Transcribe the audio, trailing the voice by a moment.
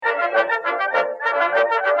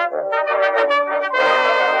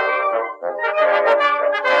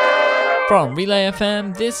From Relay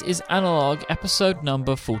FM, this is Analog, episode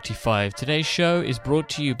number 45. Today's show is brought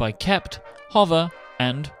to you by Kept, Hover,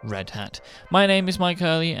 and Red Hat. My name is Mike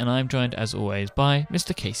Hurley, and I'm joined, as always, by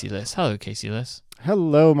Mr. Casey Liss. Hello, Casey Liss.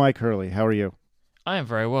 Hello, Mike Hurley. How are you? I am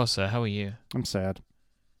very well, sir. How are you? I'm sad.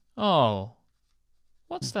 Oh,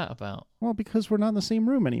 what's that about? Well, because we're not in the same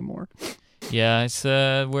room anymore. Yeah, it's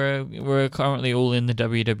we're currently all in the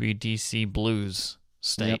WWDC blues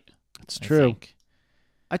state. Yep, it's true.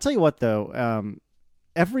 I tell you what, though,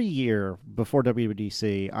 every year before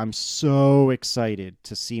WWDC, I'm so excited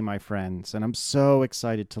to see my friends, and I'm so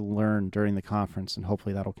excited to learn during the conference, and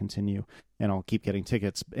hopefully that'll continue, and I'll keep getting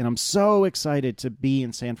tickets. And I'm so excited to be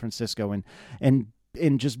in San Francisco and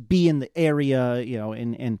just be in the area, you know,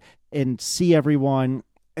 and see everyone.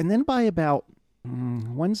 And then by about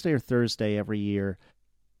Wednesday or Thursday every year,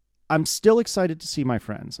 I'm still excited to see my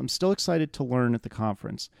friends. I'm still excited to learn at the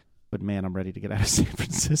conference. But man, I'm ready to get out of San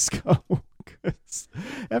Francisco because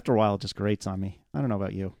after a while it just grates on me. I don't know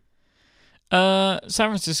about you. San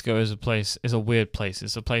Francisco is a weird place.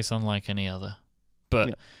 It's a place unlike any other.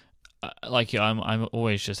 But like you, I'm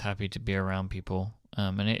always just happy to be around people.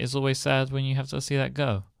 And it is always sad when you have to see that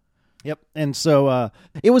go. Yep. And so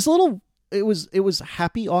it was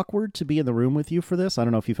happy awkward to be in the room with you for this. I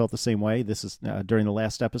don't know if you felt the same way. This is during the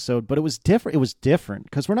last episode, but it was different. It was different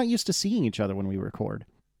because we're not used to seeing each other when we record.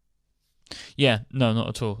 Yeah, no, not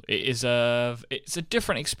at all. It's a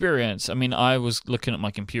different experience. I mean, I was looking at my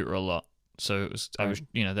computer a lot, so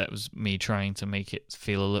that was me trying to make it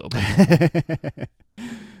feel a little bit.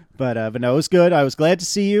 But no, it was good. I was glad to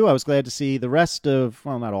see you. I was glad to see the rest of,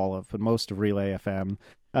 well, not all of, but most of Relay FM.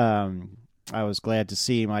 I was glad to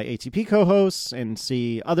see my ATP co-hosts and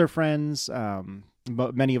see other friends,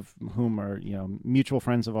 but many of whom are, you know, mutual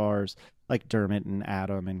friends of ours, like Dermot and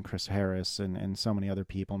Adam and Chris Harris and so many other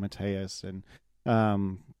people, Mateus. And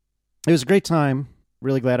it was a great time.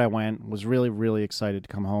 Really glad I went. Was really, really excited to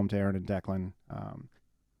come home to Aaron and Declan.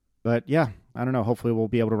 But yeah, I don't know. Hopefully we'll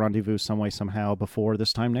be able to rendezvous some way, somehow before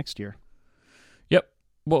this time next year. Yep.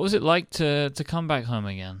 What was it like to come back home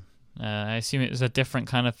again? I assume it was a different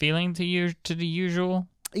kind of feeling to the usual,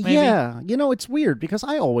 maybe? Yeah. You know, it's weird because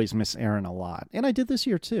I always miss Aaron a lot. And I did this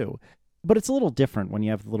year too. But it's a little different when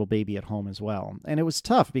you have the little baby at home as well. And it was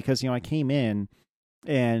tough because, you know, I came in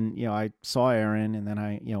and, you know, I saw Aaron and then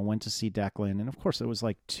I, you know, went to see Declan. And of course it was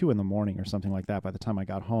like 2 a.m. or something like that by the time I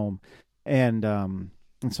got home. And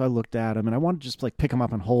so I looked at him and I wanted to just like pick him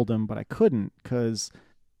up and hold him, but I couldn't because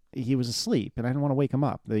he was asleep and I didn't want to wake him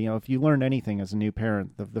up. You know, if you learned anything as a new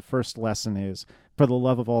parent, the first lesson is, for the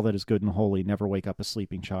love of all that is good and holy, never wake up a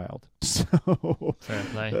sleeping child. So, fair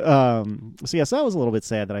play. So yes, that was a little bit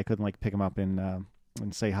sad that I couldn't like pick him up and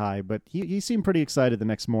say hi, but he seemed pretty excited the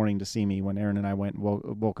next morning to see me when Aaron and I went and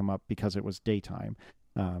woke him up because it was daytime.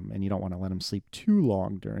 And you don't want to let him sleep too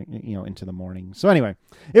long during, you know, into the morning. So anyway,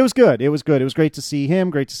 it was good. It was good. It was great to see him.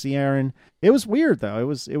 Great to see Aaron. It was weird though.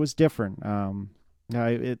 It was different.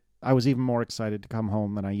 I was even more excited to come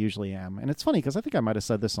home than I usually am. And it's funny because I think I might have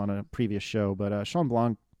said this on a previous show, but Sean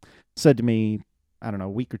Blanc said to me, I don't know,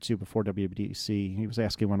 a week or two before WWDC, he was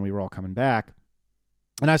asking when we were all coming back.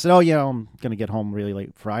 And I said, oh, yeah, I'm going to get home really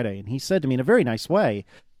late Friday. And he said to me in a very nice way,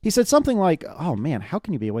 he said something like, oh, man, how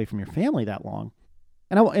can you be away from your family that long?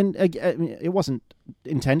 And it wasn't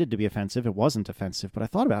intended to be offensive. It wasn't offensive. But I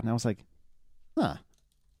thought about it and I was like, huh.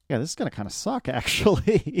 Yeah, this is going to kind of suck,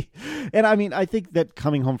 actually. And I mean, I think that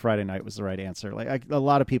coming home Friday night was the right answer. Like a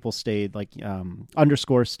lot of people stayed, like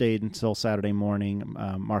Underscore stayed until Saturday morning.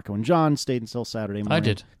 Marco and John stayed until Saturday morning. I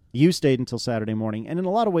did. You stayed until Saturday morning. And in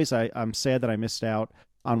a lot of ways, I'm sad that I missed out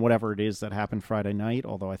on whatever it is that happened Friday night,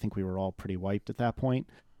 although I think we were all pretty wiped at that point.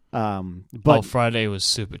 But Friday was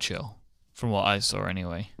super chill, from what I saw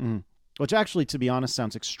anyway. Which actually, to be honest,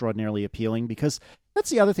 sounds extraordinarily appealing because that's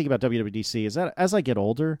the other thing about WWDC is that as I get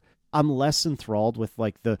older, I'm less enthralled with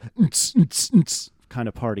like the kind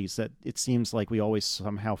of parties that it seems like we always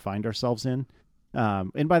somehow find ourselves in.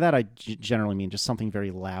 And by that, I generally mean just something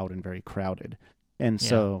very loud and very crowded. And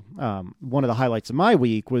so one of the highlights of my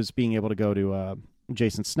week was being able to go to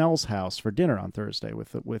Jason Snell's house for dinner on Thursday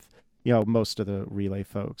with you know, most of the Relay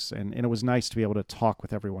folks. And it was nice to be able to talk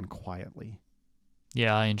with everyone quietly.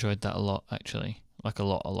 Yeah, I enjoyed that a lot, actually. Like a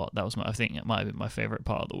lot. That was I think it might have been my favorite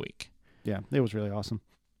part of the week. Yeah, it was really awesome.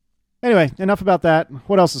 Anyway, enough about that.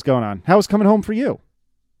 What else is going on? How was coming home for you?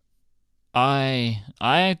 I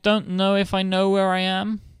don't know if I know where I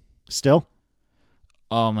am. Still?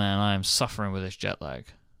 Oh man, I am suffering with this jet lag.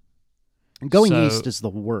 Going east is the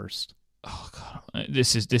worst. Oh god,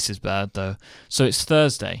 this is bad though. So it's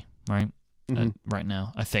Thursday, right? right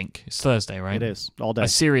now. I think it's Thursday, right? It is all day.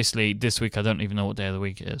 Seriously, this week I don't even know what day of the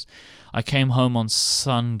week it is. I came home on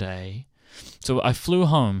Sunday, so I flew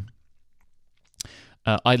home.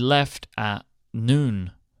 I left at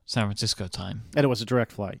noon San Francisco time. And it was a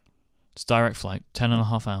direct flight. It's a direct flight,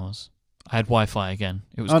 10.5 hours. I had Wi-Fi again.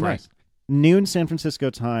 It was great. Nice. Noon San Francisco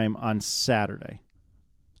time on Saturday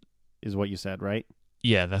is what you said, right?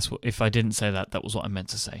 Yeah, that's what. If I didn't say that, that was what I meant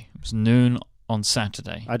to say. It was noon on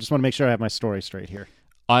Saturday. I just want to make sure I have my story straight here.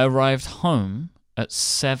 I arrived home at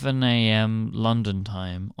 7 a.m. London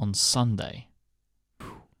time on Sunday.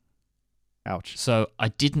 Ouch. So I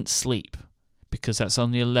didn't sleep because that's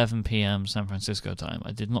only 11 p.m. San Francisco time.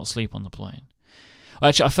 I did not sleep on the plane.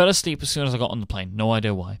 Actually, I fell asleep as soon as I got on the plane. No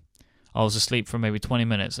idea why. I was asleep for maybe 20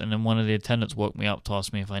 minutes, and then one of the attendants woke me up to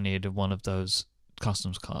ask me if I needed one of those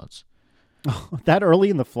customs cards. That early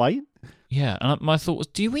in the flight? Yeah, and my thought was,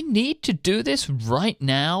 do we need to do this right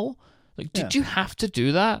now? Like, did you have to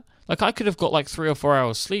do that? Like, I could have got like 3 or 4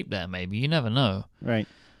 hours sleep there, maybe. You never know. Right.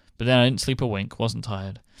 But then I didn't sleep a wink, wasn't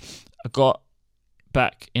tired. I got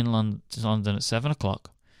back in London at 7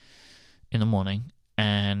 o'clock in the morning,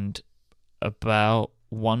 and about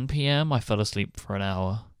 1 p.m. I fell asleep for an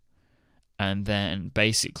hour, and then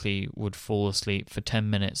basically would fall asleep for 10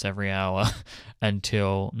 minutes every hour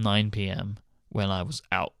until 9 p.m. when I was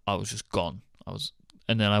out. I was just gone.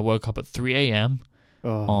 And then I woke up at 3 a.m.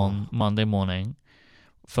 on Monday morning,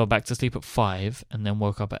 fell back to sleep at 5, and then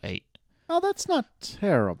woke up at 8. Oh, that's not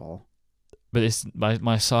terrible. But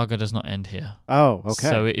my saga does not end here. Oh, okay.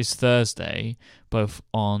 So it is Thursday, both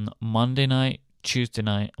on Monday night, Tuesday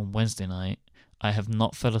night, and Wednesday night. I have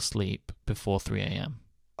not fell asleep before 3 a.m.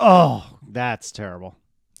 Oh, that's terrible.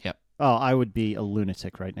 Yep. Oh, I would be a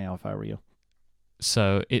lunatic right now if I were you.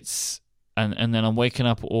 So it's... And then I'm waking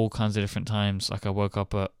up at all kinds of different times. Like I woke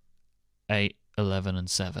up at 8, 11, and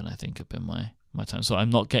 7, I think have been my time. So I'm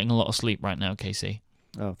not getting a lot of sleep right now, Casey.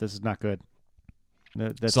 Oh, this is not good.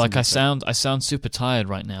 It's like I sound super tired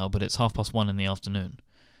right now, but it's 1:30 in the afternoon.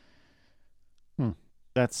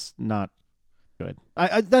 That's not good.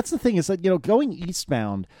 That's the thing is that, going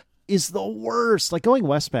eastbound is the worst. Like going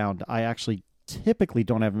westbound, I actually typically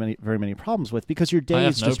don't have very many problems with because your day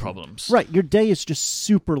is no problems. Right, your day is just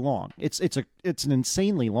super long. It's an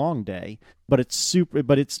insanely long day, but it's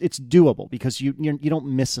doable because you don't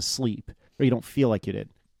miss a sleep or you don't feel like you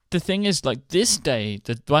did. The thing is, like this day,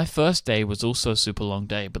 my first day was also a super long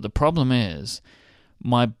day, but the problem is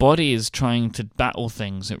my body is trying to battle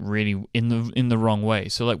things really in the wrong way.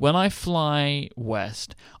 So like when I fly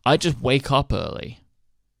west, I just wake up early.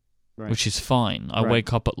 Right. Which is fine. I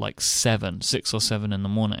wake up at like 6 or 7 in the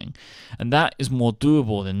morning. And that is more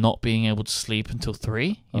doable than not being able to sleep until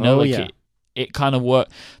 3. It kind of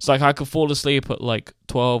works. It's like I could fall asleep at like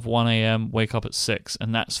 12, 1 a.m., wake up at 6,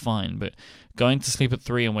 and that's fine. But going to sleep at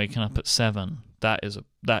 3 and waking up at 7, that is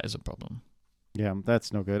a problem. Yeah,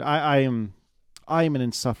 that's no good. I am an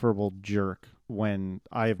insufferable jerk when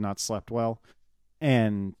I have not slept well.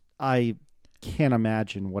 And I can't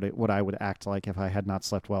imagine what I would act like if I had not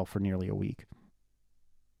slept well for nearly a week.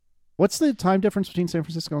 What's the time difference between San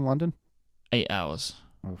Francisco and London? 8 hours.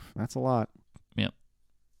 Oh, that's a lot. Yep.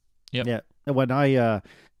 Yeah. When I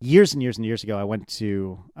years and years and years ago, I went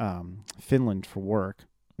to Finland for work.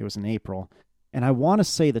 It was in April, and I want to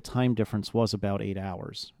say the time difference was about 8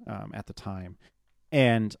 hours at the time.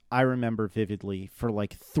 And I remember vividly for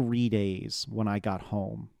like 3 days when I got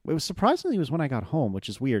home. It was when I got home, which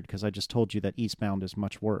is weird because I just told you that eastbound is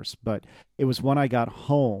much worse. But it was when I got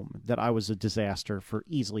home that I was a disaster for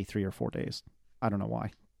easily 3 or 4 days. I don't know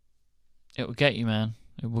why. It will get you, man.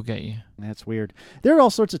 It will get you. That's weird. There are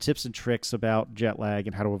all sorts of tips and tricks about jet lag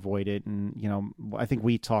and how to avoid it. And, I think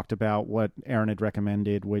we talked about what Erin had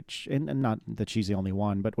recommended, and not that she's the only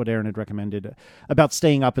one, but what Erin had recommended about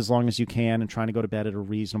staying up as long as you can and trying to go to bed at a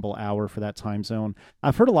reasonable hour for that time zone.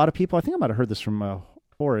 I've heard a lot of people, I think I might have heard this from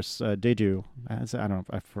Horace Deju. I don't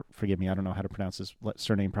know, forgive me, I don't know how to pronounce his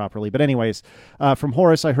surname properly. But anyways, from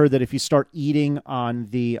Horace, I heard that if you start eating on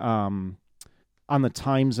the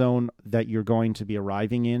time zone that you're going to be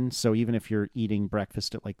arriving in. So even if you're eating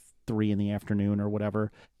breakfast at like 3 in the afternoon or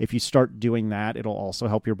whatever, if you start doing that, it'll also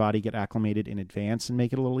help your body get acclimated in advance and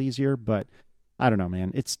make it a little easier. But I don't know,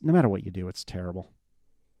 man. It's no matter what you do, it's terrible.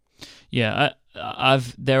 Yeah,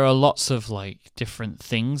 there are lots of like different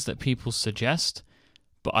things that people suggest,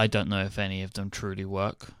 but I don't know if any of them truly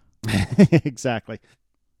work. Exactly.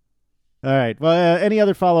 All right. Well, any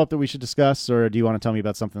other follow-up that we should discuss, or do you want to tell me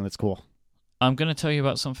about something that's cool? I'm going to tell you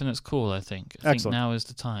about something that's cool, I think. I think now is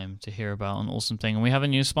the time to hear about an awesome thing. And we have a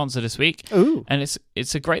new sponsor this week. Ooh. And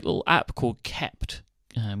it's a great little app called Kept.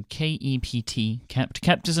 Kept.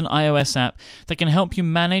 Kept is an iOS app that can help you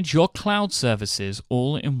manage your cloud services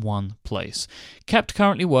all in one place. Kept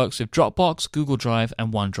currently works with Dropbox, Google Drive,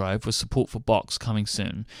 and OneDrive, with support for Box coming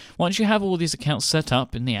soon. Once you have all these accounts set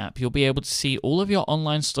up in the app, you'll be able to see all of your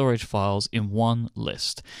online storage files in one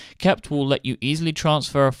list. Kept will let you easily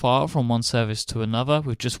transfer a file from one service to another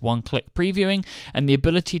with just one-click previewing and the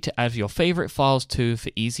ability to add your favorite files too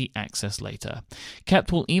for easy access later.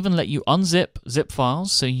 Kept will even let you unzip zip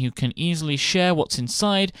files so you can easily share what's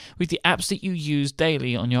inside with the apps that you use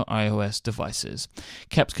daily on your iOS devices.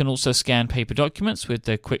 Kept can also scan paper documents with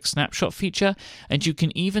the quick snapshot feature, and you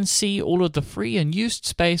can even see all of the free and used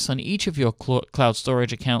space on each of your cloud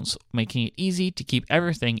storage accounts, making it easy to keep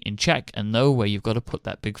everything in check and know where you've got to put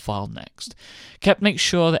that big file next. Kept makes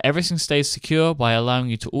sure that everything stays secure by allowing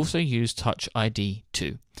you to also use Touch ID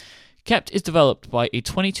too. Kept is developed by a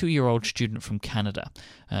 22-year-old student from Canada.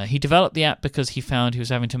 He developed the app because he found he was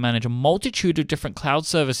having to manage a multitude of different cloud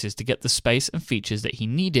services to get the space and features that he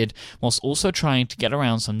needed, whilst also trying to get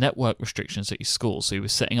around some network restrictions at his school. So he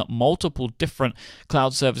was setting up multiple different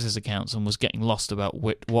cloud services accounts and was getting lost about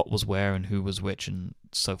what was where and who was which and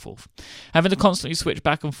so forth. Having to constantly switch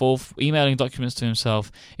back and forth, emailing documents to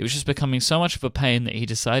himself, it was just becoming so much of a pain that he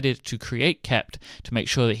decided to create Kept to make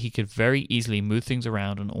sure that he could very easily move things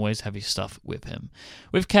around and always have his stuff with him.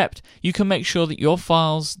 With Kept, you can make sure that your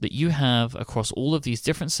files that you have across all of these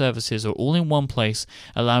different services are all in one place,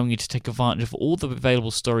 allowing you to take advantage of all the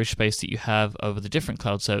available storage space that you have over the different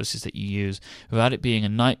cloud services that you use without it being a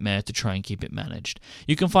nightmare to try and keep it managed.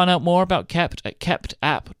 You can find out more about Kept at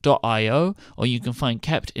keptapp.io, or you can find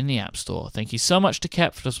Kept in the App Store. Thank you so much to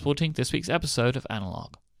Kept for supporting this week's episode of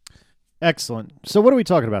Analog. Excellent. So what are we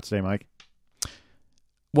talking about today, Mike?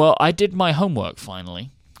 Well, I did my homework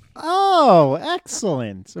finally. Oh,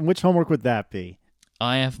 excellent. And which homework would that be?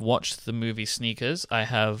 I have watched the movie Sneakers. I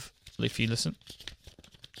have, if you listen,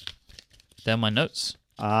 they're my notes.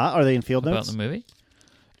 Are they in field notes? About the movie.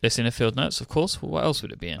 It's in a field notes, of course. Well, what else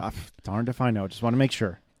would it be in? Darned if I know. Just want to make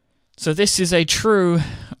sure. So this is a true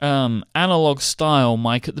analog style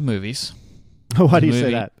Mike at the movies. Why do you say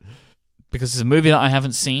that? Because it's a movie that I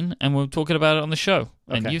haven't seen, and we're talking about it on the show,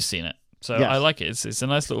 and Okay. you've seen it. So Yes. I like it. It's a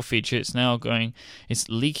nice little feature. It's now it's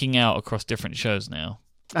leaking out across different shows now.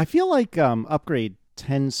 I feel like Upgrade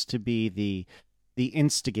tends to be the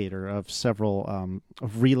instigator of several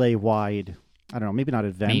of relay-wide, I don't know, maybe not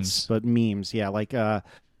events, Memes. but memes. Yeah, like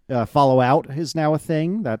Follow Out is now a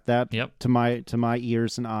thing. That Yep. to my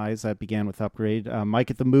ears and eyes, that began with Upgrade.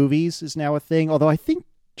 Mike at the Movies is now a thing, although I think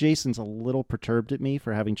Jason's a little perturbed at me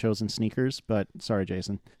for having chosen Sneakers, but sorry,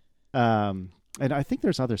 Jason. And I think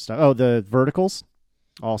there's other stuff. Oh, the Verticals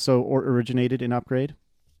also originated in Upgrade.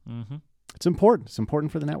 Mm-hmm. It's important. It's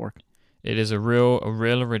important for the network. It is a real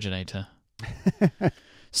originator.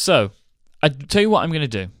 So, I tell you what I'm going to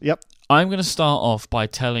do. Yep. I'm going to start off by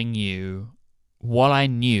telling you what I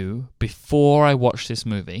knew before I watched this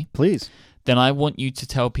movie. Please. Then I want you to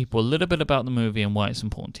tell people a little bit about the movie and why it's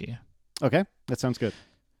important to you. Okay, that sounds good.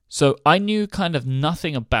 So I knew kind of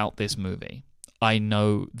nothing about this movie. I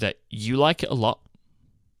know that you like it a lot.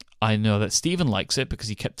 I know that Steven likes it because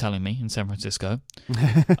he kept telling me in San Francisco.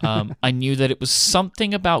 I knew that it was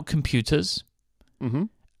something about computers Mm-hmm.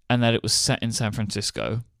 and that it was set in San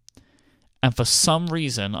Francisco. And for some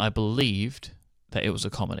reason, I believed that it was a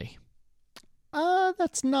comedy.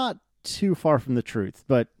 That's not too far from the truth,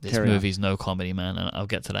 but This carry on. movie's no comedy, man, and I'll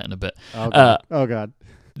get to that in a bit. Oh God. Oh God.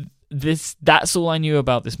 That's all I knew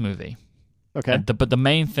about this movie. Okay. But the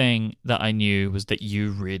main thing that I knew was that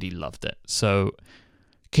you really loved it. So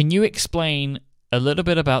can you explain a little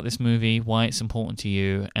bit about this movie, why it's important to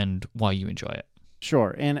you, and why you enjoy it?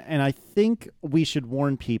 Sure. And I think we should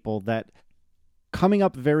warn people that coming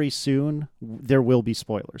up very soon, there will be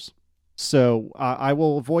spoilers. So I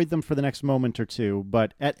will avoid them for the next moment or two,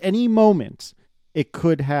 but at any moment, it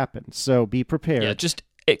could happen. So be prepared. Yeah, just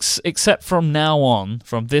except from now on,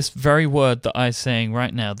 from this very word that I'm saying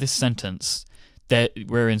right now, this sentence, that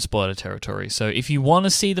we're in spoiler territory. So if you want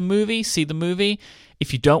to see the movie, see the movie.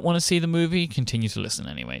 If you don't want to see the movie, continue to listen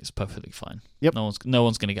anyway. It's perfectly fine. Yep. No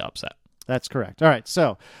one's going to get upset. That's correct. All right.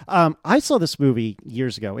 So I saw this movie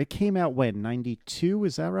years ago. It came out when? 92?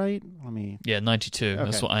 Is that right? Yeah, 92. Okay.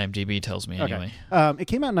 That's what IMDb tells me anyway. It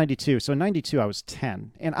came out in 92. So in 92, I was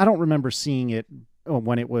 10. And I don't remember seeing it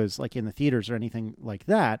when it was like in the theaters or anything like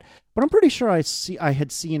that. But I'm pretty sure I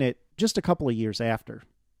had seen it just a couple of years after.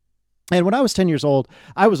 And when I was 10 years old,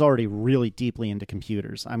 I was already really deeply into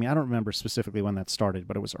computers. I mean, I don't remember specifically when that started,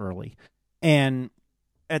 but it was early. And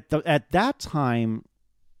at that time,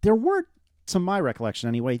 there weren't to my recollection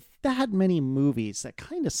anyway, that many movies that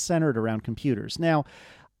kind of centered around computers. Now,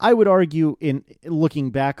 I would argue, in looking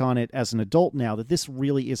back on it as an adult now, that this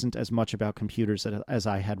really isn't as much about computers as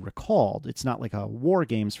I had recalled. It's not like a War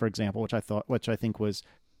Games, for example, which I think was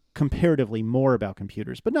comparatively more about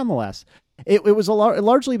computers. But nonetheless, it was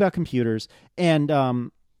largely about computers, and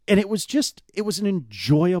it was an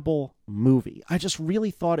enjoyable movie. I just really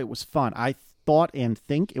thought it was fun. I thought and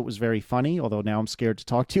think it was very funny, although now I'm scared to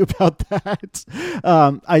talk to you about that.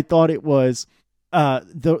 I thought it was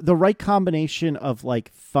the right combination of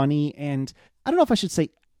like funny and, I don't know if I should say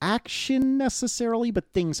action necessarily,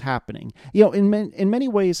 but things happening. You know, in many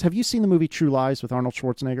ways, have you seen the movie True Lies with Arnold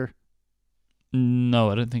Schwarzenegger? No,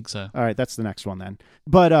 I don't think so. All right, that's the next one then.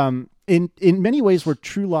 But in many ways, where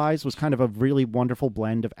True Lies was kind of a really wonderful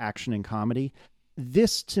blend of action and comedy,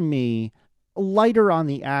 this to me, lighter on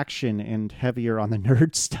the action and heavier on the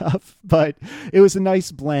nerd stuff, but it was a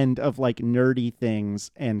nice blend of like nerdy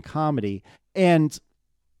things and comedy. And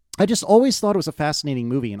I just always thought it was a fascinating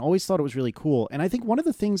movie and always thought it was really cool. And I think one of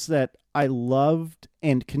the things that I loved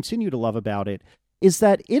and continue to love about it is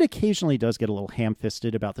that it occasionally does get a little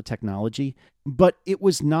ham-fisted about the technology, but it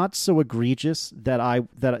was not so egregious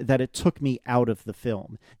that it took me out of the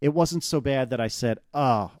film. It wasn't so bad that I said,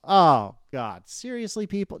 oh God, seriously,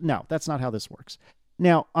 people? No, that's not how this works.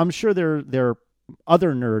 Now, I'm sure there are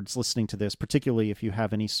other nerds listening to this, particularly if you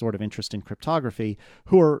have any sort of interest in cryptography,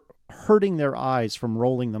 who are hurting their eyes from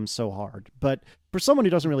rolling them so hard. But for someone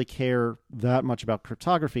who doesn't really care that much about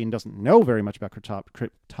cryptography and doesn't know very much about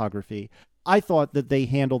cryptography, I thought that they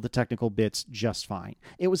handled the technical bits just fine.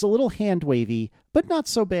 It was a little hand-wavy, but not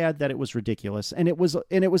so bad that it was ridiculous, and it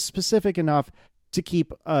was specific enough to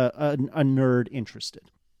keep a nerd interested.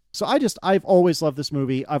 So I've always loved this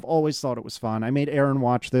movie. I've always thought it was fun. I made Aaron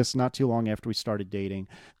watch this not too long after we started dating.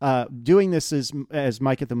 Doing this as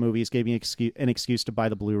Mike at the Movies gave me an excuse to buy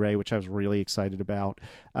the Blu-ray, which I was really excited about.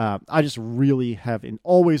 I just really have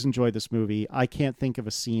always enjoyed this movie. I can't think of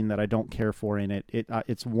a scene that I don't care for in it.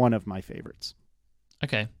 It's one of my favorites.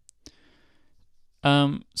 Okay.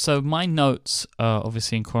 So my notes are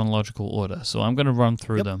obviously in chronological order, so I'm going to run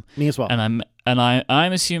through them. Me as well. And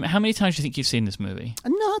I'm assuming, how many times do you think you've seen this movie?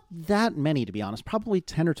 Not that many, to be honest. Probably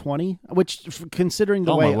 10 or 20, which, considering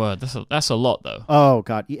the way... Oh, my word. That's a lot, though. Oh,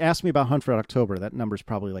 God. You asked me about Hunt for Red October. That number's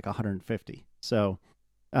probably like 150. So,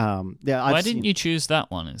 yeah. Why didn't you choose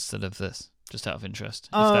that one instead of this, just out of interest?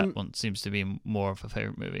 If that one seems to be more of a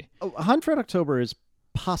favorite movie. Hunt for Red October is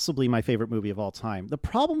possibly my favorite movie of all time. The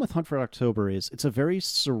problem with Hunt for Red October is it's a very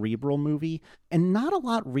cerebral movie, and not a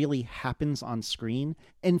lot really happens on screen.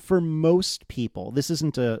 And for most people, this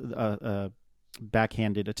isn't a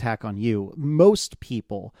backhanded attack on you, most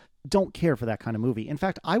people don't care for that kind of movie. In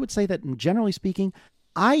fact, I would say that generally speaking,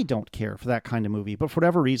 I don't care for that kind of movie, but for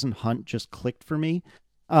whatever reason, Hunt just clicked for me.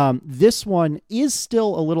 This one is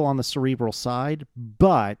still a little on the cerebral side,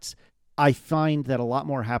 but I find that a lot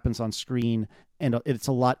more happens on screen, and it's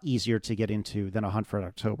a lot easier to get into than A Hunt for Red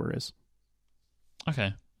October is.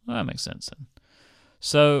 Okay, well, that makes sense then.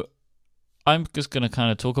 So I'm just going to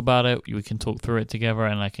kind of talk about it. We can talk through it together,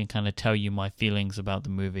 and I can kind of tell you my feelings about the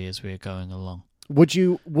movie as we are going along. Would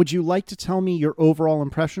you like to tell me your overall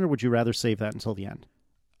impression, or would you rather save that until the end?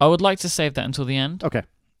 I would like to save that until the end. Okay.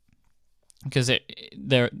 Because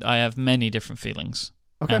I have many different feelings.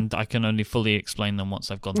 Okay. And I can only fully explain them once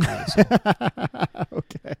I've gone through this.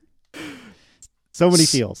 Okay. So many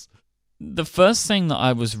feels. The first thing that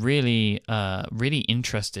I was really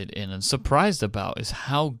interested in and surprised about is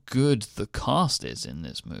how good the cast is in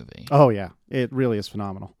this movie. Oh yeah, it really is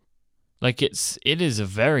phenomenal. Like it is a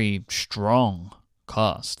very strong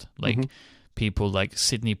cast. Like people like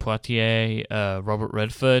Sidney Poitier, Robert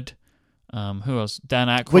Redford, who else? Dan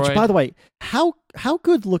Aykroyd. Which, by the way, how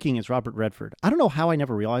good looking is Robert Redford? I don't know how I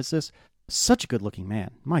never realized this. Such a good looking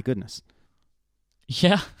man. My goodness.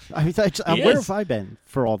 Yeah. I mean, where have I been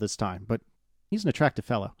for all this time? But he's an attractive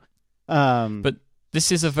fellow. But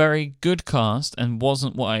this is a very good cast and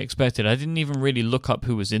wasn't what I expected. I didn't even really look up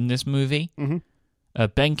who was in this movie. Mm-hmm.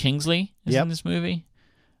 Ben Kingsley is in this movie.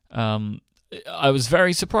 I was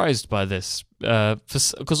very surprised by this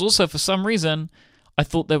because also for some reason I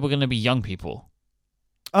thought they were going to be young people.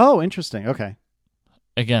 Oh, interesting. Okay.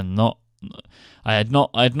 Again, I had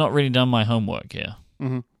not really done my homework here.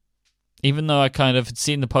 Mm-hmm. Even though I kind of had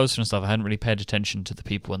seen the poster and stuff, I hadn't really paid attention to the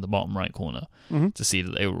people in the bottom right corner to see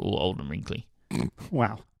that they were all old and wrinkly.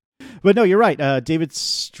 Wow. But no, you're right. David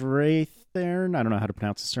Strathairn, I don't know how to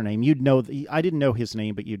pronounce his surname. You'd know, I didn't know his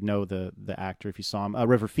name, but you'd know the actor if you saw him.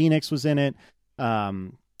 River Phoenix was in it.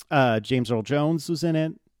 James Earl Jones was in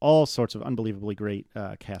it. All sorts of unbelievably great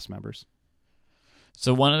cast members.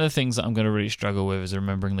 So one of the things that I'm going to really struggle with is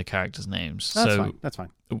remembering the characters' names. That's fine.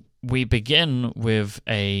 We begin with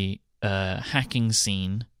a hacking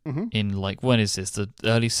scene in when is this? The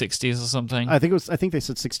early 60s or something? I think they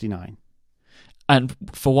said 69. And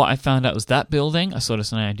for what I found out was that building, I saw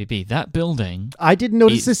this on IMDb, that building... I didn't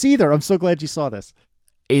notice this either. I'm so glad you saw this.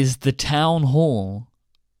 ...is the town hall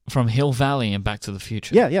from Hill Valley and Back to the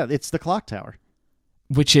Future. Yeah, it's the clock tower.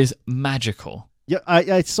 Which is magical. Yeah,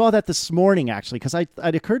 I saw that this morning, actually, because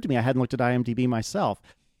it occurred to me I hadn't looked at IMDb myself.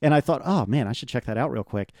 And I thought, oh, man, I should check that out real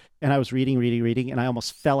quick. And I was reading, and I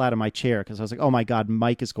almost fell out of my chair because I was like, oh, my God,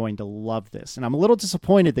 Mike is going to love this. And I'm a little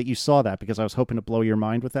disappointed that you saw that because I was hoping to blow your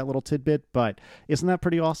mind with that little tidbit. But isn't that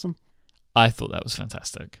pretty awesome? I thought that was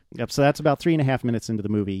fantastic. Yep, so that's about 3.5 minutes into the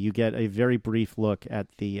movie. You get a very brief look at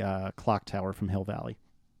the clock tower from Hill Valley.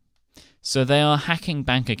 So they are hacking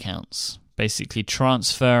bank accounts, basically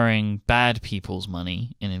transferring bad people's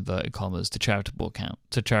money, in inverted commas, to charitable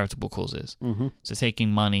causes. Mm-hmm. So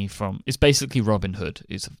taking money from... It's basically Robin Hood.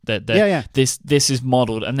 This is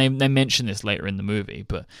modeled, and they mention this later in the movie,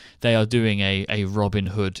 but they are doing a Robin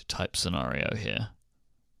Hood type scenario here.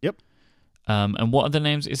 Yep. And what are the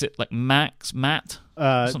names? Is it like Matt?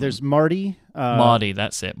 There's Marty. Marty,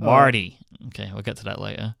 that's it. Marty. Okay, we'll get to that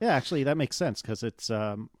later. Yeah, actually, that makes sense because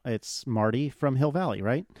it's Marty from Hill Valley,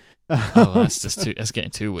 right? Oh, that's getting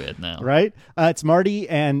too weird now, right? It's Marty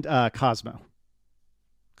and Cosmo.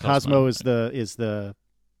 Cosmo is the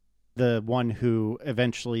one who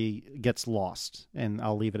eventually gets lost, and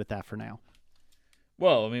I'll leave it at that for now.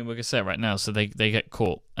 Well, I mean, we're gonna say it right now. So they get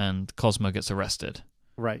caught, and Cosmo gets arrested.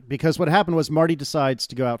 Right, because what happened was Marty decides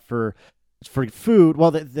to go out for food. Well,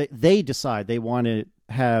 they decide they want to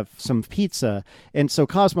have some pizza, and so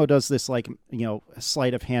Cosmo does this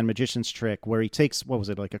sleight of hand magician's trick where he takes, what was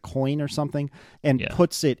it, like a coin or something, and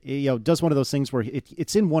puts it, does one of those things where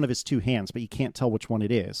it's in one of his two hands, but you can't tell which one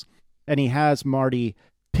it is, and he has Marty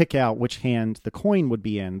pick out which hand the coin would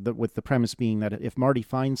be in, with the premise being that if Marty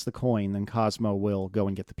finds the coin, then Cosmo will go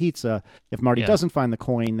and get the pizza. If Marty doesn't find the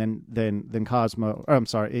coin, then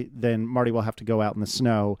Marty will have to go out in the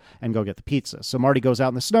snow and go get the pizza. So Marty goes out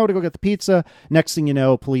in the snow to go get the pizza. Next thing you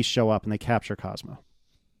know, police show up and they capture Cosmo.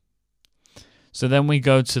 So then we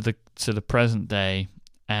go to the present day,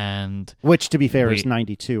 and which, to be fair, is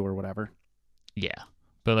 92 or whatever. Yeah,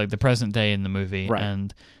 but like the present day in the movie, right.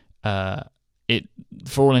 And it,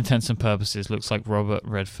 for all intents and purposes, looks like Robert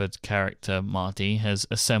Redford's character, Marty, has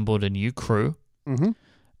assembled a new crew.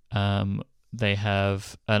 Mm-hmm. They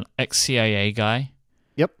have an ex-CIA guy.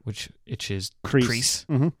 Yep. Which is Kreese.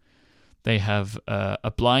 Mm-hmm. They have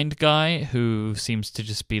a blind guy who seems to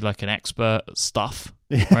just be like an expert at stuff.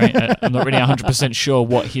 Right? I'm not really 100% sure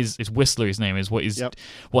what his Whistler, his name is, what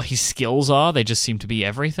his skills are. They just seem to be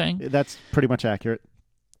everything. That's pretty much accurate.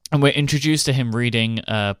 And we're introduced to him reading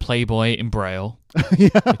Playboy in Braille,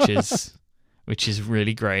 which is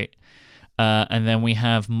really great. And then we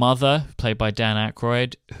have Mother, played by Dan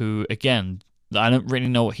Aykroyd, who, again, I don't really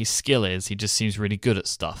know what his skill is. He just seems really good at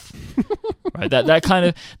stuff. Right? That kind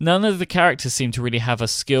of... None of the characters seem to really have a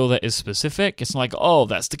skill that is specific. It's like, oh,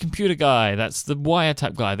 that's the computer guy, that's the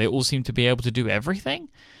wiretap guy. They all seem to be able to do everything.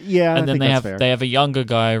 Yeah, and then fair. They have a younger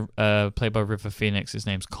guy played by River Phoenix. His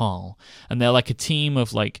name's Carl, and they're like a team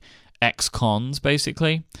of like ex-cons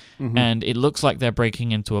basically. Mm-hmm. And it looks like they're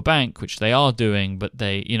breaking into a bank, which they are doing. But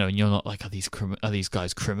they, and you're not like, are these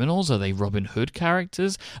guys criminals? Are they Robin Hood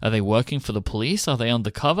characters? Are they working for the police? Are they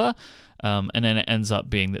undercover? And then it ends up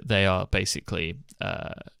being that they are basically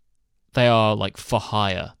they are like for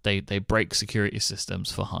hire. They break security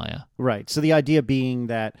systems for hire. Right. So the idea being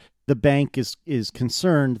that the bank is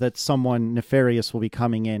concerned that someone nefarious will be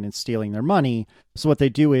coming in and stealing their money. So what they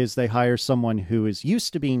do is they hire someone who is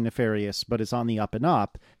used to being nefarious but is on the up and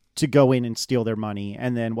up to go in and steal their money.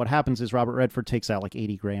 And then what happens is Robert Redford takes out like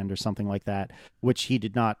 $80,000 or something like that, which he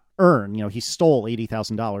did not earn. He stole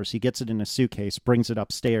 $80,000. He gets it in a suitcase, brings it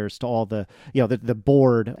upstairs to all the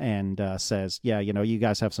board, and says, you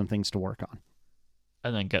guys have some things to work on.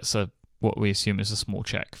 And then gets what we assume is a small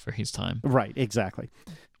check for his time. Right, exactly.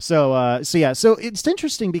 So it's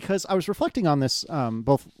interesting because I was reflecting on this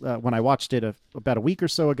both when I watched it about a week or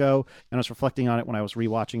so ago, and I was reflecting on it when I was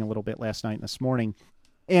rewatching a little bit last night and this morning.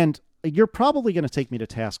 And you're probably going to take me to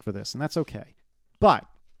task for this, and that's okay. But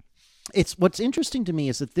what's interesting to me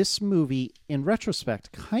is that this movie, in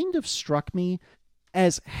retrospect, kind of struck me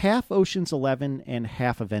as half Ocean's 11 and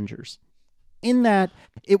half Avengers. In that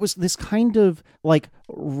it was this kind of like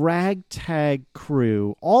ragtag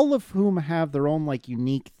crew, all of whom have their own like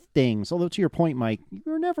unique things. Although to your point, Mike,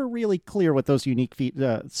 you're never really clear what those unique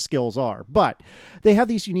skills are. But they have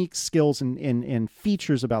these unique skills and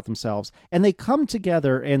features about themselves, and they come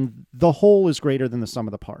together, and the whole is greater than the sum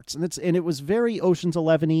of the parts. And it was very Ocean's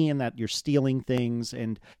 11-y in that you're stealing things,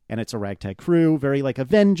 and it's a ragtag crew, very like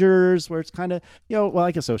Avengers, where it's kind of, well,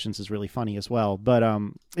 I guess Ocean's is really funny as well. But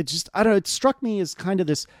it just, I don't know, it struck me as kind of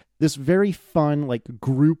this very fun, like,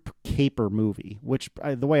 group caper movie, which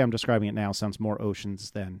the way I'm describing it now sounds more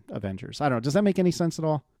Oceans than Avengers. I don't know. Does that make any sense at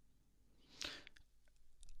all?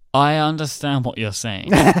 I understand what you're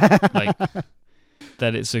saying. Like,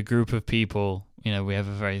 that it's a group of people. We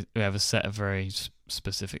have a set of very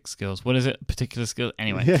specific skills. What is it? Particular skills?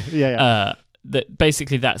 Anyway. Yeah.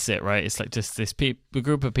 Basically, that's it, right? It's like just this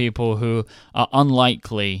group of people who are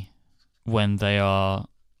unlikely when they are...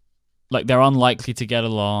 Like, they're unlikely to get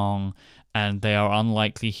along, and they are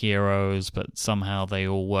unlikely heroes, but somehow they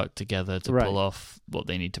all work together to pull off what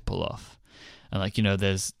they need to pull off. And, like,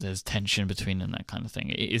 there's tension between them, that kind of thing.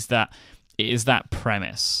 It is that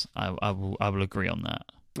premise. I will agree on that.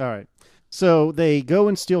 All right. So they go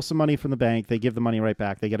and steal some money from the bank. They give the money right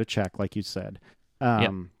back. They get a check, like you said.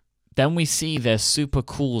 Yep. Then we see their super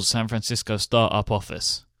cool San Francisco startup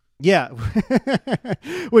office. Yeah,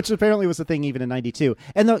 which apparently was a thing even in 92.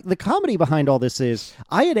 And the comedy behind all this is,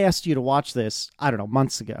 I had asked you to watch this, I don't know,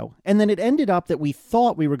 months ago. And then it ended up that we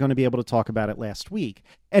thought we were going to be able to talk about it last week.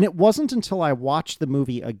 And it wasn't until I watched the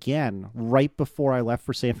movie again, right before I left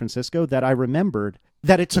for San Francisco, that I remembered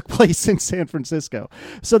that it took place in San Francisco.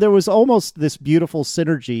 So there was almost this beautiful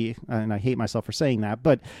synergy, and I hate myself for saying that,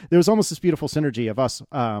 but there was almost this beautiful synergy of us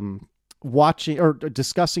watching or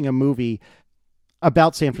discussing a movie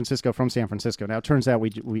about San Francisco from San Francisco. Now, it turns out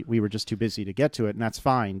we were just too busy to get to it, and that's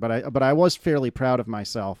fine. But I was fairly proud of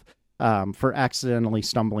myself for accidentally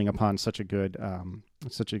stumbling upon such a good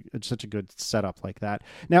setup like that.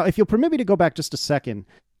 Now, if you'll permit me to go back just a second,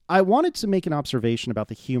 I wanted to make an observation about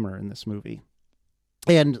the humor in this movie.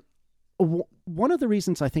 And one of the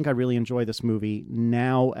reasons I think I really enjoy this movie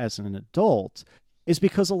now as an adult is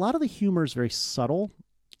because a lot of the humor is very subtle.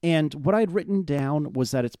 And what I had written down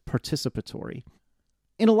was that it's participatory.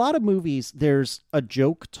 In a lot of movies, there's a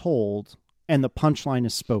joke told and the punchline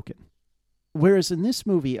is spoken. Whereas in this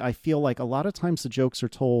movie, I feel like a lot of times the jokes are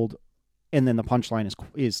told and then the punchline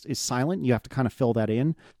is silent. You have to kind of fill that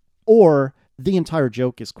in. Or the entire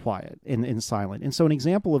joke is quiet and silent. And so an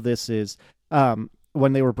example of this is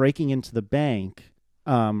when they were breaking into the bank,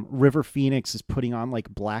 River Phoenix is putting on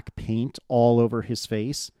like black paint all over his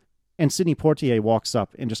face. And Sidney Poitier walks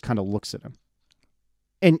up and just kind of looks at him.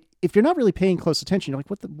 And if you're not really paying close attention, you're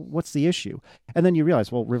like, what's the issue? And then you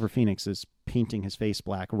realize, well, River Phoenix is painting his face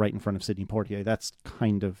black right in front of Sidney Poitier. That's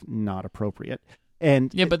kind of not appropriate.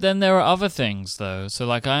 And yeah, but then there are other things, though. So,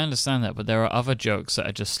 like, I understand that, but there are other jokes that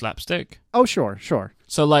are just slapstick. Oh, sure.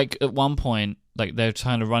 So, like, at one point, like, they're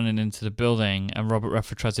trying to run into the building, and Robert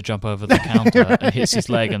Redford tries to jump over the counter right. and hits his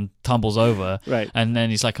leg and tumbles over. Right. And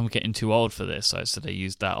then he's like, I'm getting too old for this. So they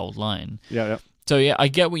used that old line. Yeah. So, yeah, I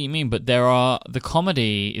get what you mean, but the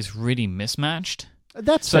comedy is really mismatched.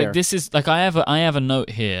 That's so fair. Like, this is like I have a note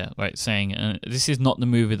here, right, saying this is not the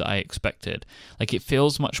movie that I expected. Like, it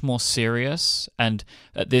feels much more serious, and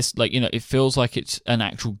this, like, it feels like it's an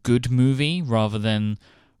actual good movie rather than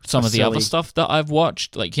some of the other stuff that I've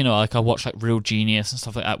watched. Like, like I watched like Real Genius and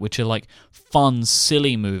stuff like that, which are like fun,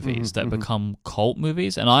 silly movies that become cult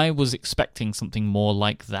movies, and I was expecting something more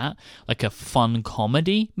like that, like a fun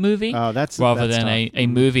comedy movie, rather than a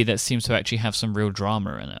movie that seems to actually have some real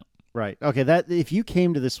drama in it. Right. Okay. That if you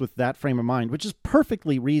came to this with that frame of mind, which is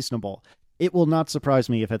perfectly reasonable, it will not surprise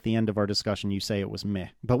me if at the end of our discussion you say it was meh.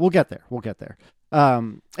 But we'll get there.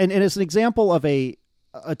 And as an example of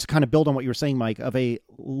to kind of build on what you were saying, Mike, of a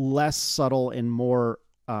less subtle and more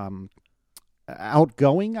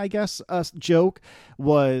outgoing, I guess, joke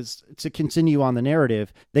was to continue on the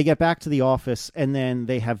narrative. They get back to the office and then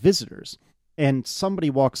they have visitors. And somebody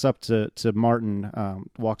walks up to Martin,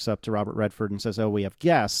 walks up to Robert Redford and says, "Oh, we have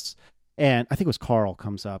guests." And I think it was Carl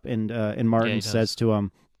comes up, and Martin says to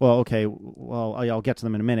him, "Well, okay, I'll get to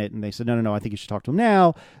them in a minute." And they said, "No, I think you should talk to him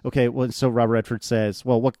now." Okay, well, so Robert Redford says,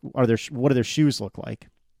 "Well, what do their shoes look like?"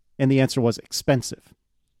 And the answer was expensive.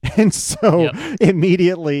 And so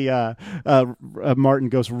immediately Martin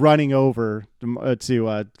goes running over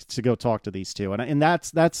to go talk to these two, and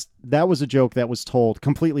that was a joke that was told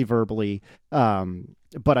completely verbally,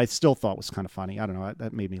 but I still thought was kind of funny. I don't know,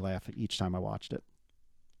 that made me laugh each time I watched it.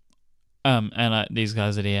 And these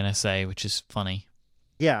guys are the NSA, which is funny.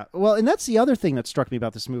 Yeah, well, and that's the other thing that struck me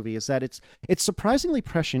about this movie is that it's surprisingly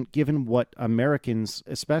prescient given what Americans,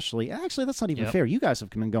 especially. Actually, that's not even fair. You guys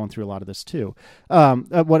have been going through a lot of this too.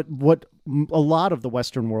 What a lot of the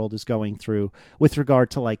Western world is going through with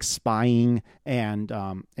regard to like spying and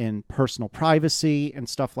personal privacy and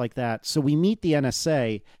stuff like that. So we meet the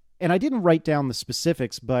NSA, and I didn't write down the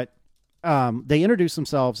specifics, but they introduce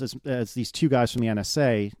themselves as these two guys from the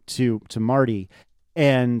NSA to Marty,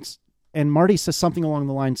 and Marty says something along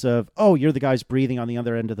the lines of, "Oh, you're the guys breathing on the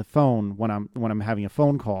other end of the phone when I'm having a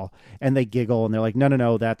phone call." And they giggle and they're like,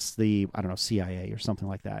 "No, that's the, I don't know, CIA or something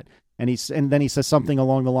like that." And then he says something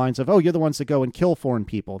along the lines of, "Oh, you're the ones that go and kill foreign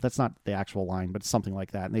people." That's not the actual line, but it's something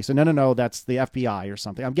like that. And they say, "No, that's the FBI or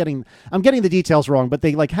something." I'm getting the details wrong, but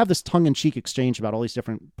they like have this tongue-in-cheek exchange about all these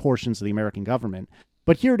different portions of the American government.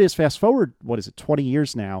 But here it is, fast forward, 20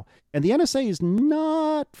 years now, and the NSA is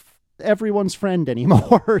not everyone's friend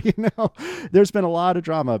anymore. There's been a lot of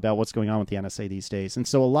drama about what's going on with the NSA these days, and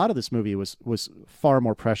so a lot of this movie was far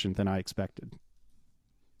more prescient than I expected.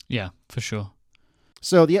 Yeah, for sure.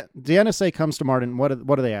 So the NSA comes to Martin. What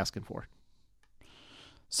are they asking for?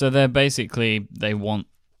 So they're basically, they want,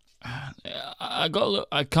 I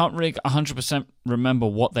can't really 100% remember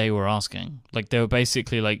what they were asking. Like, they were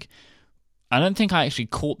basically like, I don't think I actually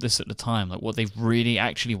caught this at the time, like what they really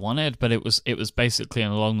actually wanted, but it was basically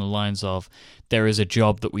along the lines of, there is a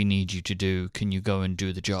job that we need you to do. Can you go and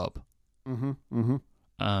do the job? Mm-hmm. Mm-hmm.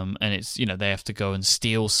 And it's, they have to go and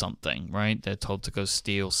steal something, right? They're told to go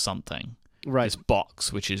steal something. Right. This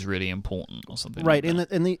box, which is really important or something right. like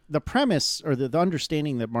that. And the premise or the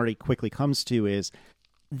understanding that Marty quickly comes to is,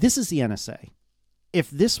 this is the NSA. If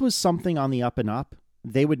this was something on the up and up,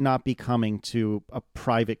 they would not be coming to a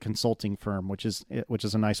private consulting firm, which is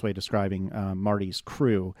a nice way of describing Marty's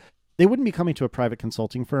crew. They wouldn't be coming to a private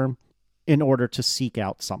consulting firm in order to seek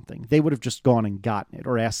out something. They would have just gone and gotten it,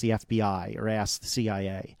 or asked the FBI, or asked the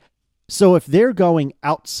CIA. So if they're going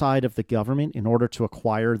outside of the government in order to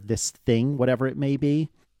acquire this thing, whatever it may be,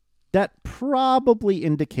 that probably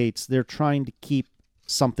indicates they're trying to keep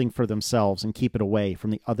something for themselves and keep it away from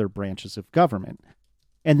the other branches of government.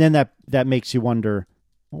 And then that makes you wonder,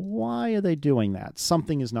 why are they doing that?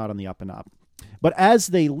 Something is not on the up and up. But as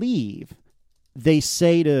they leave, they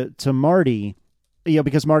say to Marty,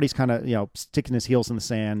 because Marty's kind of, sticking his heels in the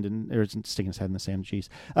sand, or sticking his head in the sand,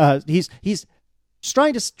 he's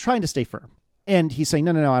trying to stay firm. And he's saying,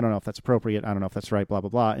 no, I don't know if that's appropriate. I don't know if that's right, blah,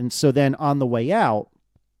 blah, blah. And so then on the way out,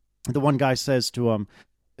 the one guy says to him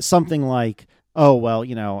something like, "Oh, well,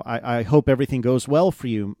 I hope everything goes well for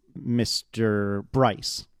you, Mr.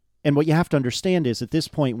 Bryce." And what you have to understand is, at this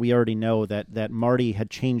point, we already know that Marty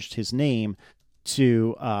had changed his name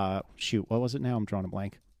to, what was it now? I'm drawing a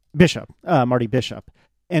blank. Bishop, Marty Bishop.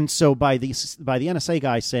 And so by the NSA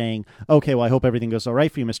guy saying, "Okay, well, I hope everything goes all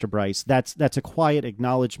right for you, Mr. Bryce," that's a quiet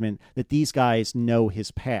acknowledgement that these guys know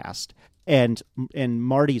his past. And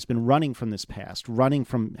Marty's been running from this past, running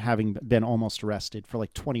from having been almost arrested for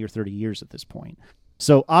like 20 or 30 years at this point.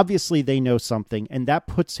 So obviously they know something, and that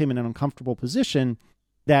puts him in an uncomfortable position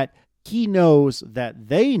that he knows that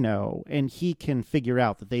they know, and he can figure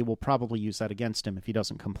out that they will probably use that against him if he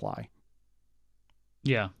doesn't comply.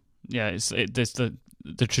 Yeah. There's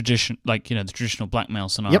the tradition, like, the traditional blackmail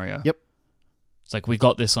scenario. Yep. It's like, we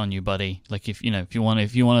got this on you, buddy. Like, if you want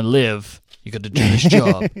to live, you got to do this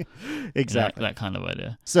job. Exactly. That kind of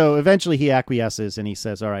idea. So eventually he acquiesces and he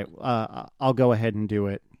says, "All right, I'll go ahead and do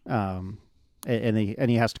it." And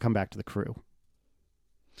he has to come back to the crew.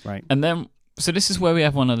 Right. And then, so this is where we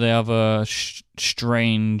have one of the other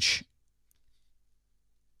strange,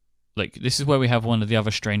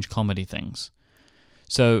 strange comedy things.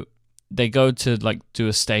 So they go to do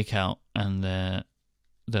a stakeout, and they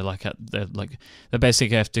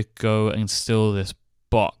basically have to go and steal this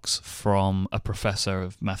box from a professor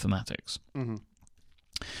of mathematics. Mm-hmm.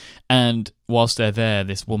 And whilst they're there,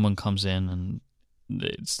 this woman comes in and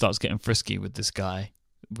it starts getting frisky with this guy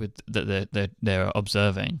that they're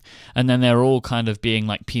observing, and then they're all kind of being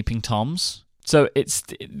like peeping toms. So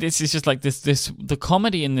this is just like this the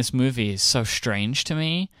comedy in this movie is so strange to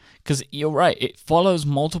me, because you're right, it follows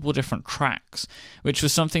multiple different tracks, which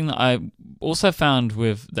was something that I also found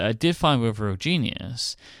that I did find with Real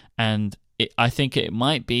Genius, and I think it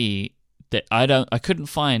might be that I couldn't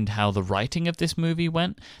find how the writing of this movie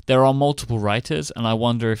went. There are multiple writers, and I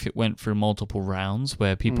wonder if it went through multiple rounds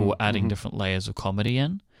where people were adding different layers of comedy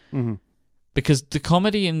in. Mm-hmm. Because the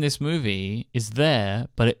comedy in this movie is there,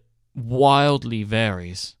 but it wildly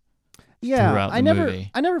varies. Yeah, I movie.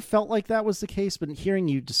 never felt like that was the case, but hearing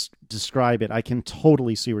you describe it, I can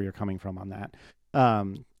totally see where you're coming from on that.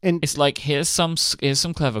 And it's like here's some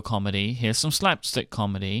clever comedy, here's some slapstick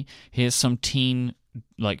comedy, here's some teen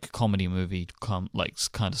like comedy movie like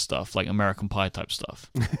kind of stuff, like American Pie type stuff.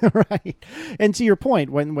 right. And to your point,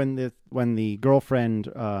 when the girlfriend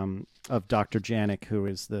of Dr. Janik, who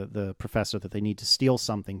is the professor that they need to steal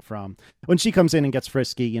something from, when she comes in and gets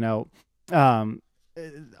frisky, you know,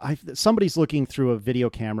 somebody's looking through a video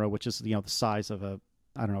camera, which is, you know, the size of a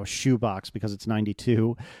shoebox because it's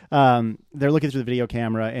 92. They're looking through the video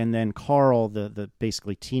camera, and then Carl, the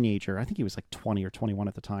basically teenager, I think he was like 20 or 21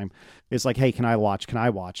 at the time, is like, hey, can I watch?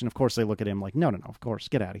 And of course they look at him like, no, of course,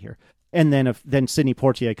 get out of here. And then Sidney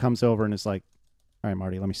Poitier comes over and is like, all right,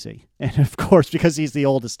 Marty, let me see. And of course, because he's the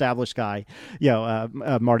old established guy, you know,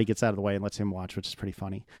 Marty gets out of the way and lets him watch, which is pretty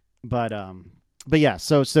funny. But yeah,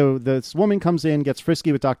 so this woman comes in, gets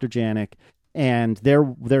frisky with Dr. Janik, and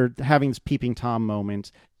they're having this peeping Tom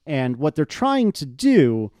moment. And what they're trying to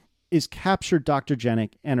do is capture Dr.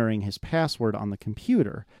 Janik entering his password on the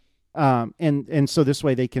computer. And so this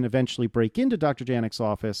way they can eventually break into Dr. Janik's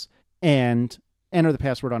office and enter the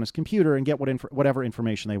password on his computer and get whatever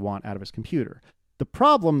information they want out of his computer. The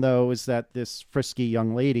problem, though, is that this frisky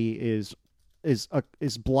young lady is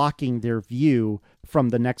blocking their view from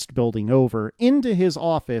the next building over into his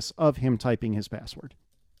office of him typing his password.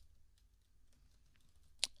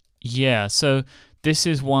 Yeah, so this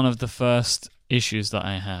is one of the first issues that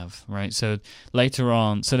I have, right? So later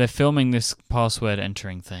on, so they're filming this password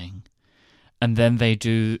entering thing, and then they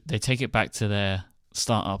take it back to their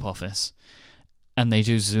startup office, and they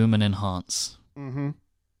do zoom and enhance. Mm-hmm.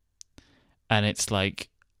 And it's like,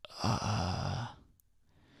 yeah.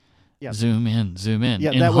 Zoom in,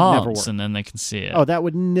 yeah, enhance, that would never work. And then they can see it. Oh, that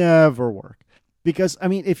would never work. Because, I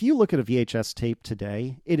mean, if you look at a VHS tape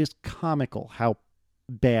today, it is comical how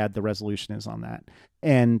bad the resolution is on that.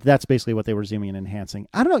 And that's basically what they were zooming and enhancing.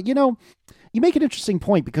 I don't know, you know, you make an interesting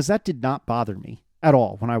point, because that did not bother me at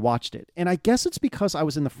all when I watched it. And I guess it's because I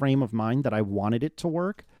was in the frame of mind that I wanted it to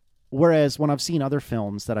work. Whereas when I've seen other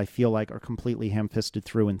films that I feel like are completely ham-fisted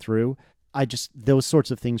through and through, those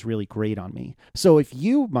sorts of things really grate on me. So if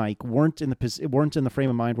you, Mike, weren't in the frame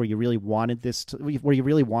of mind where you really wanted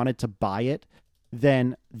to buy it,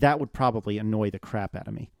 then that would probably annoy the crap out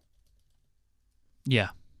of me. Yeah.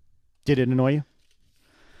 Did it annoy you?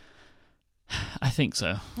 I think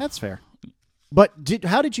so. That's fair. But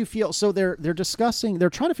how did you feel? So they're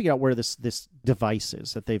trying to figure out where this device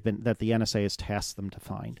is that the NSA has tasked them to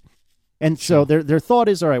find. And so their thought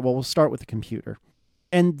is, all right, well, we'll start with the computer.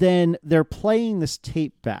 And then they're playing this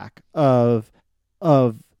tape back of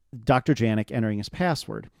Dr. Janik entering his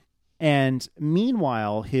password. And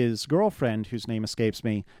meanwhile, his girlfriend, whose name escapes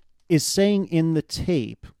me, is saying in the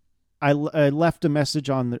tape, I left a message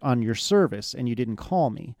on your service and you didn't call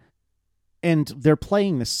me. And they're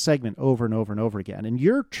playing this segment over and over and over again. And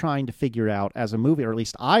you're trying to figure out as a movie, or at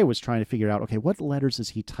least I was trying to figure out, okay, what letters is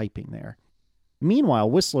he typing there? Meanwhile,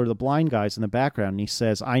 Whistler, the blind guy's in the background, and he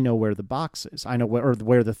says, I know where the box is. I know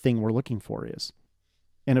where the thing we're looking for is.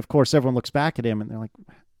 And of course, everyone looks back at him and they're like,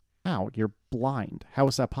 how? You're blind. How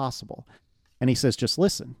is that possible? And he says, just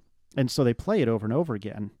listen. And so they play it over and over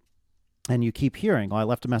again. And you keep hearing, I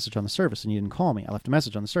left a message on the service and you didn't call me. I left a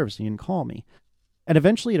message on the service and you didn't call me. And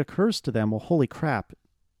eventually it occurs to them, well, holy crap,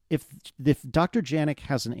 if Dr. Janik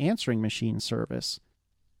has an answering machine service,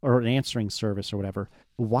 or an answering service or whatever,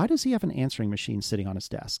 why does he have an answering machine sitting on his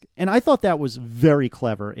desk? And I thought that was very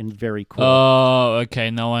clever and very cool. Oh, okay,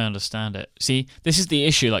 now I understand it. See, this is the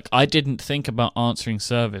issue. Like, I didn't think about answering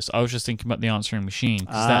service. I was just thinking about the answering machine,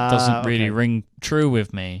 because that doesn't really ring true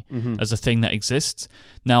with me as a thing that exists.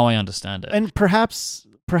 Now I understand it. And perhaps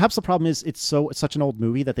the problem is it's such an old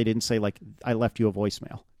movie that they didn't say, like, I left you a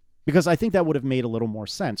voicemail. Because I think that would have made a little more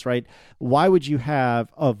sense, right? Why would you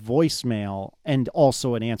have a voicemail and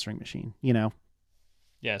also an answering machine, you know?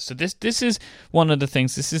 Yeah, so this is one of the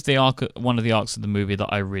things, this is one of the arcs of the movie that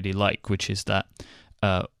I really like, which is that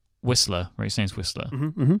Whistler, right, his name's Whistler,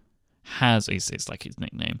 has, it's like his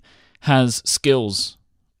nickname, has skills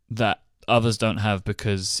that others don't have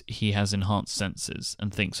because he has enhanced senses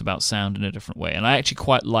and thinks about sound in a different way. And I actually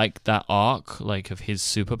quite like that arc, like, of his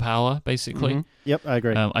superpower, basically. Mm-hmm. Yep, I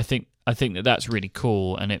agree. I think that that's really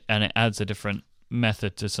cool, and it adds a different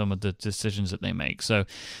method to some of the decisions that they make. So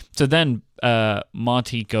then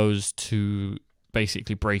Marty goes to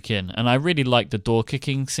basically break in, and I really like the door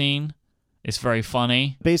kicking scene. It's very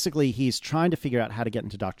funny. Basically, he's trying to figure out how to get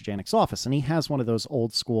into Dr. Janik's office, and he has one of those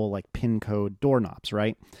old school, like, pin code doorknobs,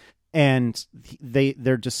 right? And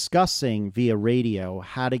they're discussing via radio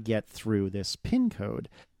how to get through this pin code.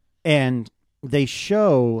 And they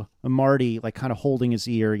show Marty, like, kind of holding his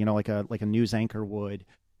ear, you know, like a news anchor would.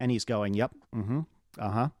 And he's going, yep,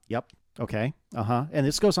 Yep. Okay. And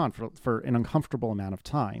this goes on for an uncomfortable amount of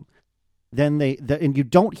time. Then and you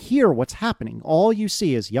don't hear what's happening. All you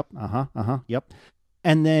see is, yep, yep.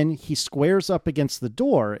 And then he squares up against the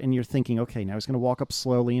door, and you're thinking, okay, now he's going to walk up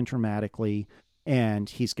slowly and dramatically, and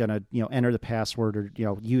he's going to, enter the password or,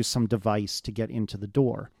 use some device to get into the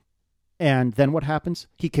door. And then what happens?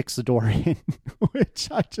 He kicks the door in, which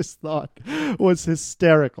I just thought was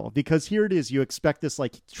hysterical, because here it is. You expect this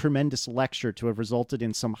like tremendous lecture to have resulted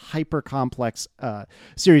in some hyper complex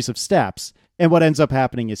series of steps. And what ends up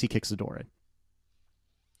happening is he kicks the door in.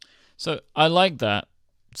 So I like that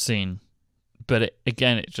scene, but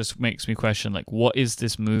it just makes me question, like, what is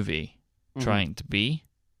this movie trying to be?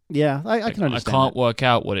 Yeah, I can understand. I can't work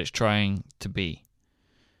out what it's trying to be.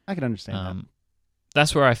 I can understand that.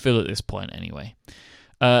 That's where I feel at this point, anyway.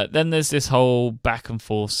 Then there's this whole back and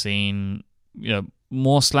forth scene,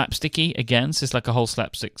 more slapsticky again. So it's like a whole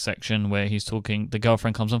slapstick section where he's talking. The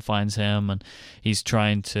girlfriend comes and finds him, and he's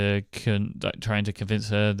trying to convince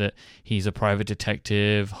her that he's a private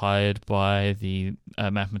detective hired by the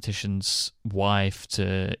mathematician's wife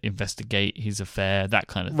to investigate his affair, that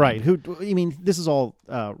kind of thing. Right. This is all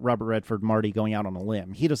Robert Redford, Marty going out on a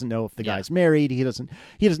limb. He doesn't know if the guy's married. He doesn't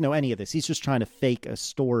know any of this. He's just trying to fake a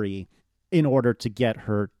story in order to get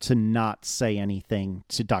her to not say anything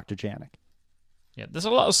to Dr. Janik. Yeah, there's a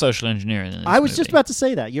lot of social engineering in this I was movie, just about to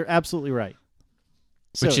say that. You're absolutely right.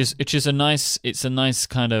 Which is a nice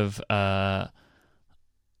kind of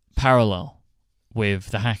parallel with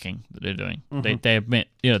the hacking that they're doing. Mm-hmm. They admit,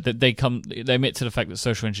 they admit to the fact that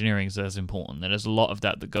social engineering is as important. There's a lot of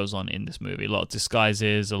that goes on in this movie. A lot of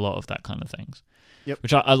disguises, a lot of that kind of things. Yep.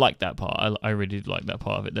 Which I like that part. I really like that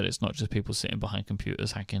part of it, that it's not just people sitting behind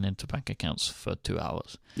computers hacking into bank accounts for 2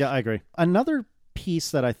 hours. Yeah, I agree. Another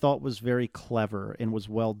piece that I thought was very clever and was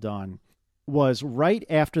well done was right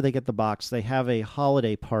after they get the box, they have a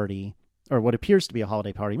holiday party, or what appears to be a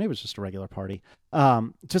holiday party, maybe it's just a regular party,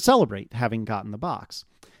 to celebrate having gotten the box.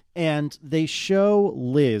 And they show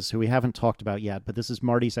Liz, who we haven't talked about yet, but this is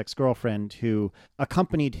Marty's ex-girlfriend, who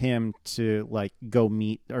accompanied him to like go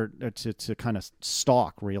meet or to kind of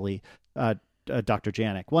stalk, really, Dr.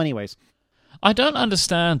 Janik. Well, anyways, I don't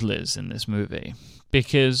understand Liz in this movie,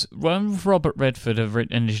 because when Robert Redford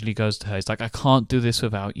initially goes to her, he's like, I can't do this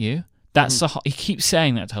without you. That's he keeps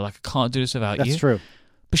saying that to her, like, I can't do this without you. That's true.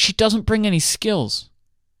 But she doesn't bring any skills.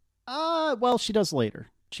 Well, she does later.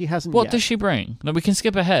 She hasn't What yet. does she bring? No, we can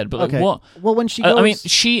skip ahead, but okay. Like, what? Well, when she goes...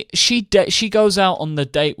 she goes out on the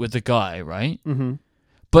date with the guy, right? Mm-hmm.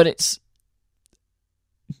 But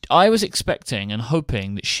I was expecting and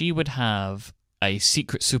hoping that she would have a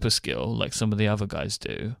secret super skill like some of the other guys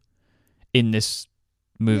do in this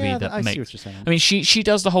movie. Yeah, that I makes... see what you're saying. I mean, she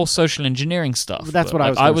does the whole social engineering stuff. That's what I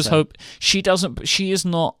was I was say. hope she doesn't. She is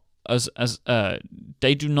not as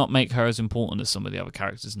they do not make her as important as some of the other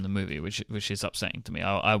characters in the movie, which is upsetting to me.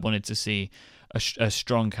 I wanted to see a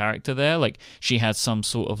strong character there. Like, she had some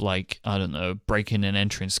sort of, like, I don't know, breaking and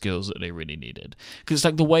entering skills that they really needed. Because it's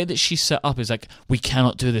like the way that she's set up is like, we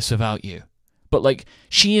cannot do this without you. But like,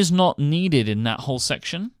 she is not needed in that whole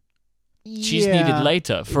section. She's needed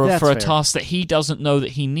later for a task that he doesn't know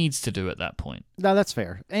that he needs to do at that point. No, that's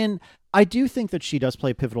fair. And I do think that she does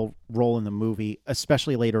play a pivotal role in the movie,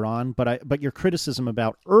 especially later on. But your criticism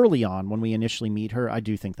about early on, when we initially meet her, I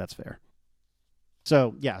do think that's fair.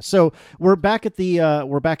 So yeah, so we're back at the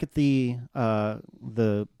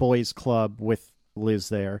boys' club with Liz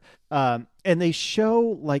there, and they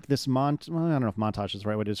show like this I don't know if montage is the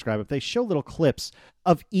right way to describe it. But they show little clips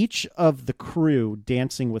of each of the crew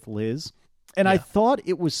dancing with Liz, and I thought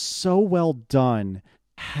it was so well done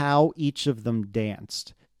how each of them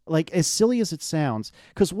danced. Like, as silly as it sounds,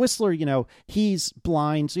 because Whistler, he's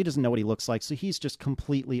blind, so he doesn't know what he looks like, so he's just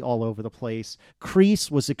completely all over the place.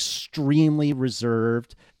 Kreese was extremely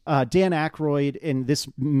reserved. Dan Aykroyd, and this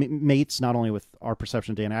mates not only with our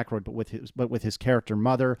perception of Dan Aykroyd, but with his character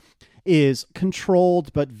Mother, is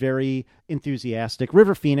controlled but very enthusiastic.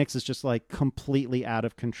 River Phoenix is just like completely out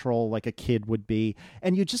of control, like a kid would be,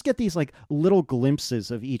 and you just get these like little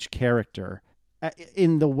glimpses of each character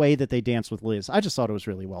in the way that they dance with Liz. I just thought it was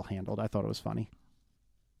really well handled. I thought it was funny.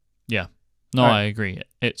 Yeah, no, I agree.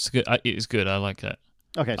 It's good. It is good. I like that.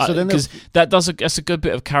 Okay, so then because that's a good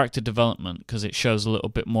bit of character development, because it shows a little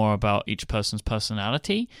bit more about each person's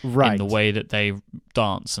personality, right, in the way that they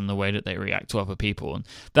dance and the way that they react to other people, and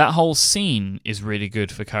that whole scene is really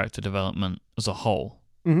good for character development as a whole.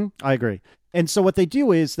 Mm-hmm, I agree. And so what they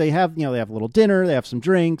do is they have a little dinner, they have some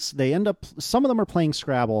drinks, they end up, some of them are playing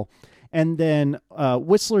Scrabble, and then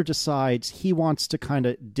Whistler decides he wants to kind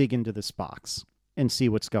of dig into this box and see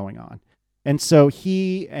what's going on. And so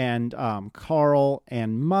he and Carl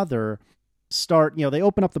and Mother start, they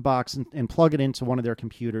open up the box and plug it into one of their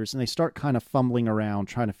computers, and they start kind of fumbling around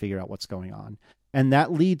trying to figure out what's going on. And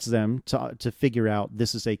that leads them to figure out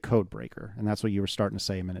this is a code breaker. And that's what you were starting to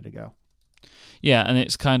say a minute ago. Yeah, and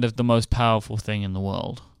it's kind of the most powerful thing in the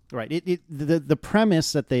world. Right. The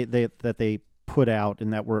premise that they put out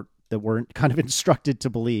and that we're kind of instructed to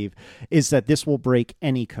believe is that this will break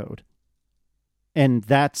any code. And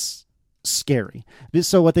that's scary.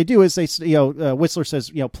 So what they do is Whistler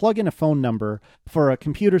says, plug in a phone number for a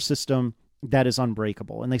computer system that is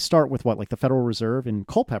unbreakable. And they start with like the Federal Reserve in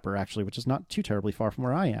Culpeper, actually, which is not too terribly far from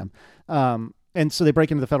where I am. And so they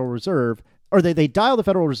break into the Federal Reserve, or they dial the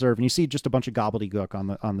Federal Reserve, and you see just a bunch of gobbledygook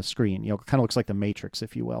on the screen. It kind of looks like the Matrix,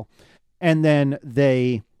 if you will. And then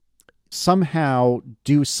they somehow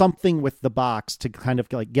do something with the box to kind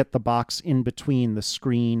of like get the box in between the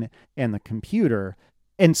screen and the computer.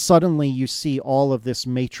 And suddenly you see all of this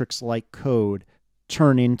Matrix-like code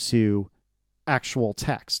turn into actual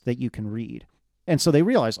text that you can read. And so they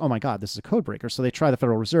realize, oh my God, this is a code breaker. So they try the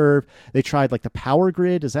Federal Reserve. They tried like the power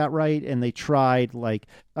grid. Is that right? And they tried like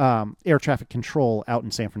air traffic control out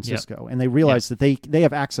in San Francisco. Yep. And they realize that they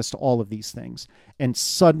have access to all of these things. And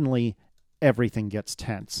suddenly everything gets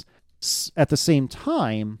tense. At the same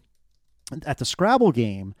time, at the Scrabble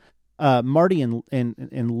game, Marty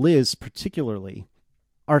and Liz particularly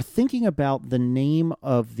are thinking about the name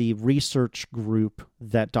of the research group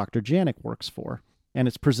that Dr. Janik works for. And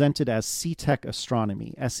it's presented as CTEC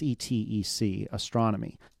Astronomy, SETEC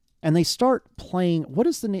Astronomy. And they start playing, what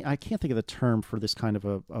is the name? I can't think of the term for this kind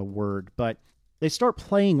of a word, but they start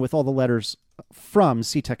playing with all the letters from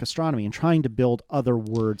CTEC Astronomy and trying to build other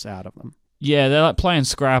words out of them. Yeah, they're like playing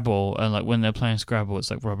Scrabble, and like when they're playing Scrabble, it's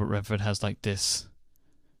like Robert Redford has like this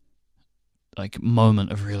like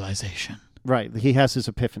moment of realization. Right, he has his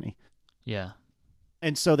epiphany. Yeah.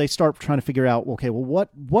 And so they start trying to figure out, okay, well,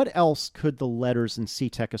 what else could the letters in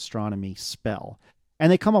CTEC Astronomy spell?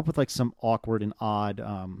 And they come up with like some awkward and odd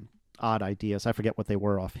ideas. I forget what they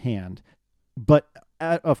were offhand. But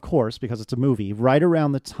of course, because it's a movie, right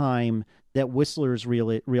around the time that Whistler is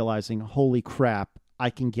realizing, holy crap, I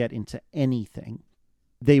can get into anything,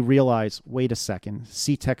 they realize, wait a second,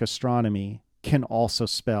 CTEC Astronomy can also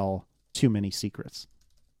spell too many secrets.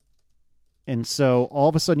 And so all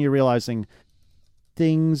of a sudden you're realizing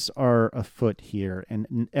things are afoot here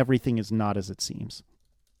and everything is not as it seems.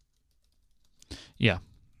 Yeah.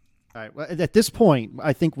 All right. Well, at this point,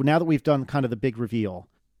 I think now that we've done kind of the big reveal,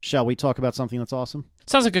 shall we talk about something that's awesome?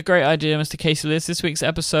 Sounds like a great idea, Mr. Casey Liz. This week's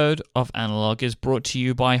episode of Analog is brought to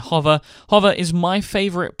you by Hover. Hover is my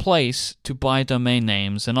favorite place to buy domain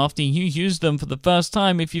names, and after you use them for the first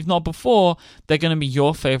time, if you've not before, they're going to be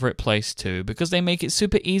your favorite place too, because they make it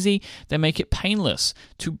super easy, they make it painless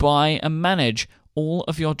to buy and manage all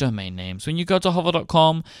of your domain names. When you go to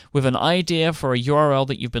hover.com with an idea for a URL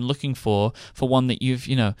that you've been looking for one that you've,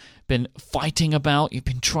 been fighting about, you've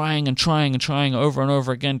been trying over and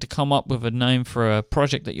over again to come up with a name for a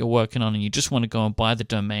project that you're working on, and you just want to go and buy the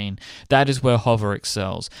domain, that is where Hover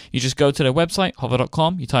excels. You just go to their website,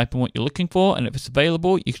 hover.com, you type in what you're looking for, and if it's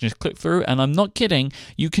available, you can just click through, and I'm not kidding,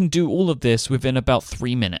 you can do all of this within about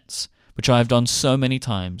 3 minutes, which I've done so many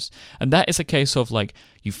times. And that is a case of like,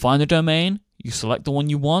 you find the domain, you select the one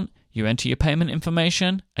you want, you enter your payment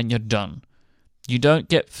information, and you're done. You don't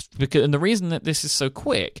get... And the reason that this is so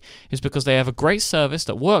quick is because they have a great service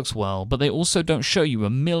that works well, but they also don't show you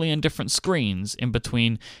a million different screens in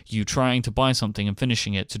between you trying to buy something and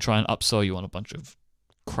finishing it to try and upsell you on a bunch of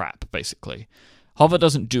crap, basically. Hover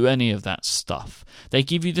doesn't do any of that stuff. They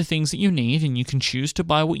give you the things that you need, and you can choose to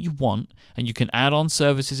buy what you want, and you can add on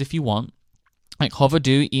services if you want. Like Hover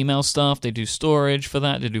do email stuff, they do storage for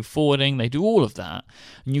that, they do forwarding, they do all of that.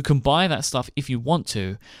 And you can buy that stuff if you want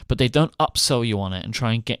to, but they don't upsell you on it and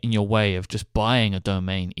try and get in your way of just buying a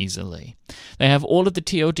domain easily. They have all of the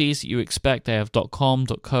TODs that you expect. They have .com,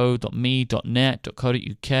 .co, .me, .net,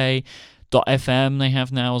 .co.uk, .fm they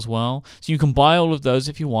have now as well. So you can buy all of those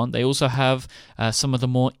if you want. They also have some of the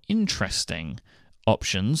more interesting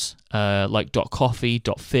options, like .coffee,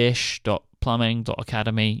 .fish,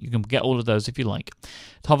 .plumbing.academy. You can get all of those if you like.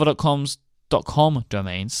 Hover.com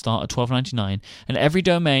domains start at $12.99, and every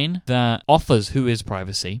domain that offers Whois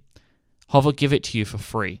Privacy, Hover give it to you for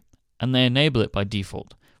free, and they enable it by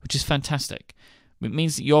default, which is fantastic. It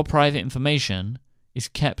means that your private information is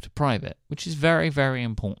kept private, which is very, very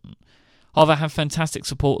important. Hover have fantastic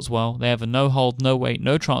support as well. They have a no hold, no wait,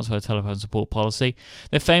 no transfer telephone support policy.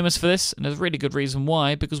 They're famous for this, and there's a really good reason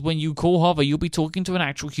why, because when you call Hover, you'll be talking to an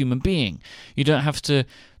actual human being. You don't have to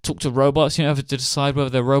talk to robots. You know, have to decide whether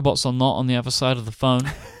they're robots or not on the other side of the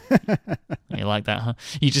phone. You like that, huh?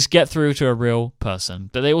 You just get through to a real person.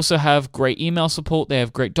 But they also have great email support. They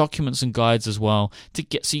have great documents and guides as well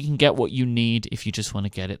so you can get what you need if you just want to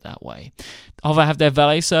get it that way. Hover have their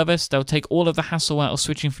valet service. They'll take all of the hassle out of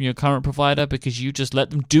switching from your current provider because you just let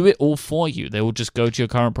them do it all for you. They will just go to your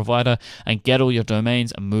current provider and get all your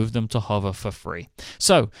domains and move them to Hover for free.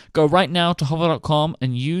 So go right now to hover.com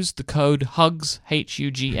and use the code HUGS,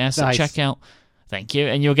 HUGS, nice. at checkout. Thank you.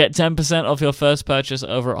 And you'll get 10% off your first purchase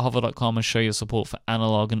over at hover.com and show your support for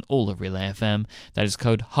Analog and all of Relay FM. That is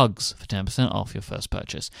code HUGS for 10% off your first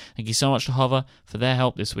purchase. Thank you so much to Hover for their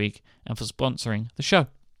help this week and for sponsoring the show.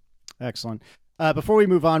 Excellent. Before we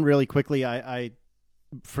move on really quickly, I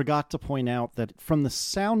forgot to point out that from the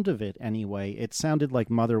sound of it anyway, it sounded like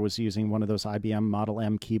Mother was using one of those IBM Model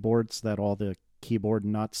M keyboards that all the keyboard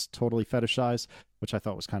nuts totally fetishize, which I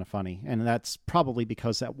thought was kind of funny. And that's probably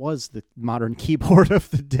because that was the modern keyboard of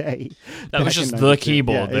the day. That was just the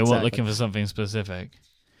keyboard. They weren't looking for something specific.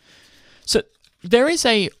 So there is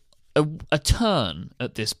a turn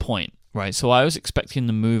at this point, right? So I was expecting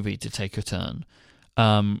the movie to take a turn.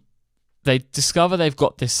 They discover they've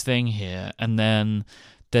got this thing here, and then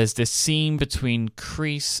there's this scene between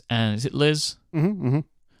Kreese and, is it Liz?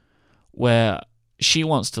 Where she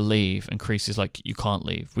wants to leave, and Kreese is like, you can't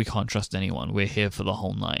leave. We can't trust anyone. We're here for the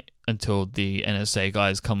whole night until the NSA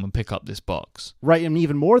guys come and pick up this box. Right, and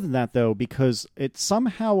even more than that, though, because it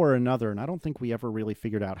somehow or another, and I don't think we ever really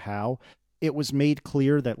figured out how, it was made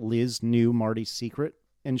clear that Liz knew Marty's secret,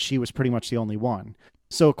 and she was pretty much the only one.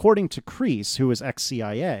 So according to Kreese, who is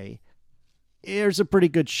ex-CIA, there's a pretty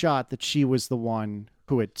good shot that she was the one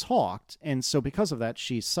who had talked, and so because of that,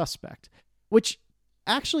 she's suspect. Which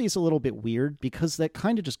actually is a little bit weird, because that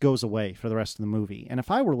kind of just goes away for the rest of the movie. And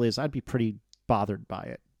if I were Liz, I'd be pretty bothered by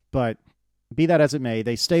it. But be that as it may,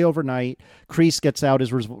 they stay overnight. Kreese gets out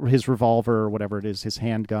his revolver, or whatever it is, his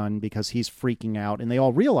handgun, because he's freaking out. And they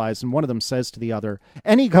all realize, and one of them says to the other,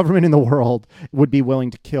 any government in the world would be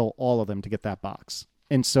willing to kill all of them to get that box.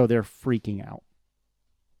 And so they're freaking out.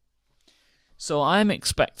 So I'm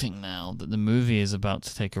expecting now that the movie is about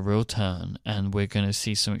to take a real turn, and we're going to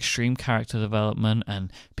see some extreme character development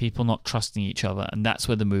and people not trusting each other, and that's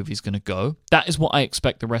where the movie's going to go. That is what I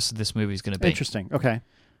expect the rest of this movie is going to be. Interesting. Okay.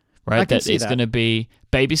 Right? That it's going to be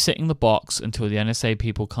babysitting the box until the NSA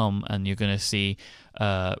people come, and you're going to see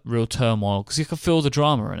real turmoil, because you can feel the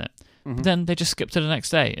drama in it. But then they just skip to the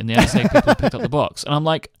next day, and the NSA people picked up the box. And I'm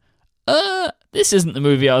like, this isn't the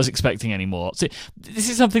movie I was expecting anymore. So this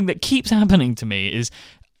is something that keeps happening to me, is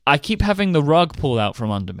I keep having the rug pulled out from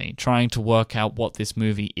under me, trying to work out what this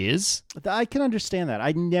movie is. I can understand that.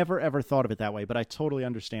 I never, ever thought of it that way, but I totally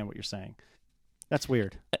understand what you're saying. That's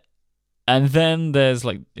weird. And then there's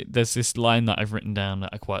this line that I've written down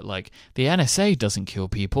that I quite like. The NSA doesn't kill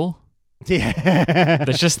people. Yeah.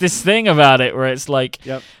 There's just this thing about it where it's like,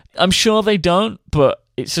 yep. I'm sure they don't, but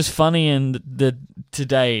it's just funny in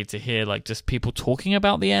today to hear like just people talking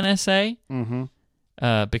about the NSA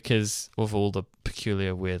because of all the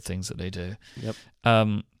peculiar weird things that they do. Yep.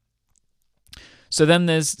 So then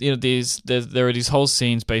there's there are these whole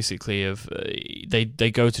scenes basically of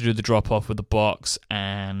they go to do the drop off with the box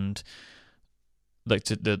and like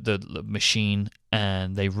to the machine,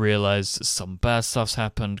 and they realize some bad stuff's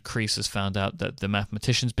happened. Kreese has found out that the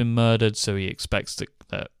mathematician's been murdered, so he expects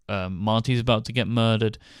that Marty's about to get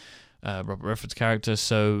murdered. Robert Redford's character,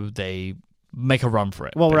 so they make a run for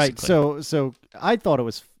it. Well, basically. right. So I thought it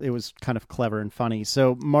was kind of clever and funny.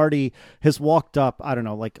 So Marty has walked up, I don't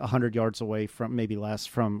know, like 100 yards away from, maybe less,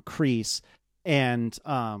 from Kreese, and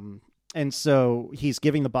so he's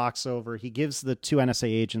giving the box over. He gives the two NSA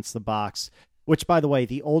agents the box, which, by the way,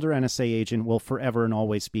 the older NSA agent will forever and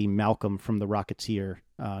always be Malcolm from The Rocketeer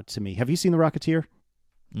to me. Have you seen The Rocketeer?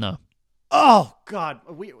 No. Oh, God.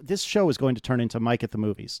 This show is going to turn into Mike at the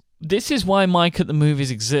Movies. This is why Mike at the Movies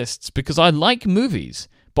exists, because I like movies,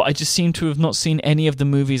 but I just seem to have not seen any of the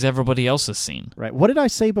movies everybody else has seen. Right. What did I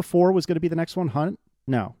say before was going to be the next one? Hunt?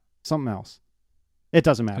 No. Something else. It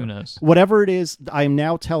doesn't matter. Who knows? Whatever it is, I am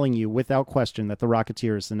now telling you without question that The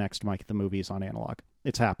Rocketeer is the next Mike at the Movies on Analog.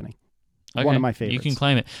 It's happening. Okay. One of my favorites. You can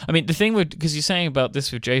claim it. I mean, the thing because you're saying about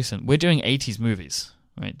this with Jason, we're doing 80s movies.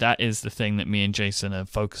 Right, that is the thing that me and Jason are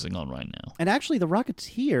focusing on right now. And actually, The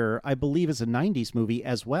Rocketeer, I believe, is a 90s movie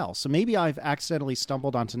as well. So maybe I've accidentally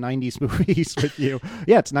stumbled onto 90s movies with you.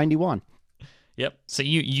 Yeah, it's 91. Yep. So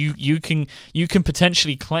you can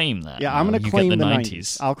potentially claim that. Yeah, I'm going to claim the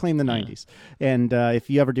 90s. I'll claim the 90s. And if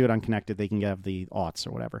you ever do it unconnected, they can have the aughts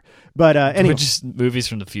or whatever. But anyway. Just movies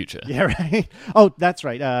from the future. Yeah, right. Oh, that's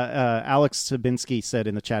right. Alex Sabinski said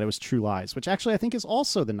in the chat it was True Lies, which actually I think is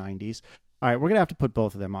also the 90s. All right, we're going to have to put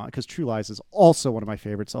both of them on because True Lies is also one of my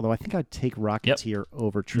favorites, although I think I'd take Rocketeer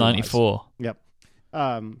over True 94. Lies.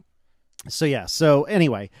 94. Yep. So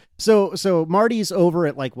anyway, so Marty's over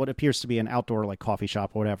at like what appears to be an outdoor like coffee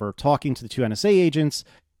shop or whatever, talking to the two NSA agents,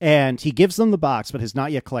 and he gives them the box but has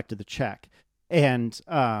not yet collected the check. And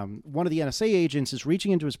one of the NSA agents is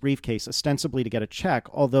reaching into his briefcase ostensibly to get a check,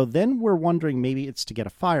 although then we're wondering maybe it's to get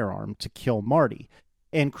a firearm to kill Marty.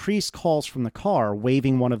 And Kreese calls from the car,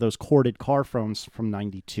 waving one of those corded car phones from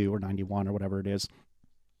 92 or 91 or whatever it is.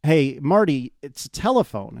 Hey, Marty, it's a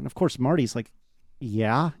telephone. And of course, Marty's like,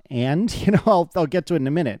 yeah, and, I'll get to it in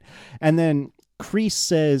a minute. And then Kreese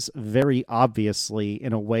says very obviously,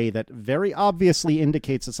 in a way that very obviously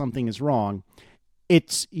indicates that something is wrong,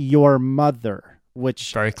 it's your mother,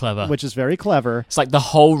 which very clever. Which is very clever. It's like the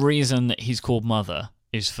whole reason that he's called Mother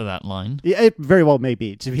is for that line. Yeah, it very well may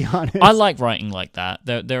be, to be honest. I like writing like that.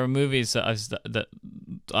 There are movies that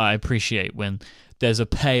I appreciate when there's a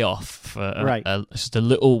payoff for just a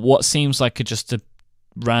little, what seems like just a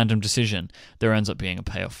random decision. There ends up being a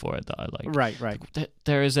payoff for it that I like. Right.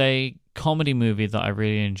 There is a comedy movie that I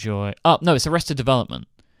really enjoy. Oh, no, it's Arrested Development,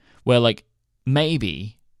 where like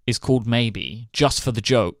Maybe is called Maybe just for the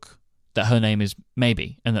joke that her name is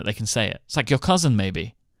Maybe and that they can say it. It's like your cousin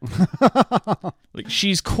Maybe. Like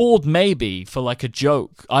she's called Maybe for like a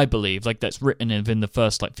joke, I believe, like that's written within the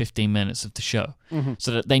first like 15 minutes of the show,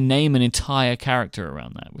 so that they name an entire character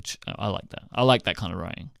around that, which I like that. I like that kind of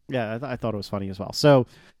writing. Yeah, I thought it was funny as well. So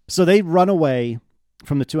they run away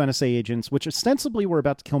from the two NSA agents, which ostensibly were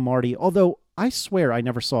about to kill Marty, although I swear I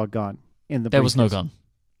never saw a gun in the There was no gun.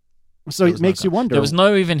 So it makes you wonder. There was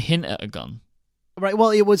no even hint at a gun. Right, well,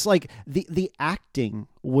 it was like the acting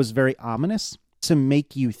was very ominous to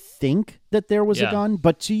make you think that there was a gun,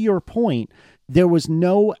 but to your point, there was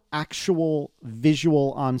no actual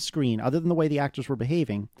visual on screen, other than the way the actors were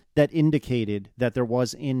behaving, that indicated that there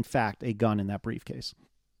was, in fact, a gun in that briefcase.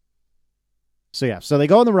 So they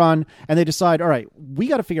go on the run, and they decide, all right, we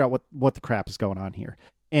got to figure out what the crap is going on here.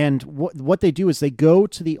 And what they do is they go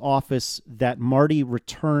to the office that Marty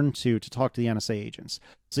returned to talk to the NSA agents.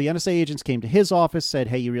 So the NSA agents came to his office, said,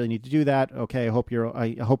 "Hey, you really need to do that. Okay, I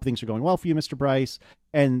hope things are going well for you, Mr. Bryce."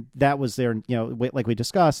 And that was their, like we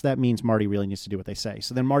discussed, that means Marty really needs to do what they say.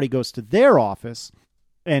 So then Marty goes to their office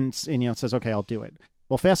and says, "Okay, I'll do it."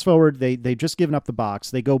 Well, fast forward, they just given up the box.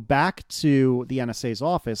 They go back to the NSA's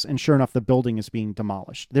office, and sure enough, the building is being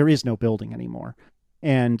demolished. There is no building anymore.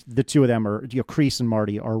 And the two of them are, Kreese and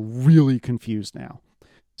Marty are really confused now.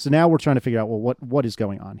 So now we're trying to figure out, well, what is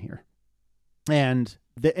going on here? And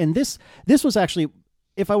this was actually,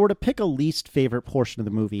 if I were to pick a least favorite portion of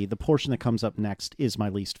the movie, the portion that comes up next is my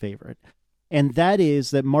least favorite. And that is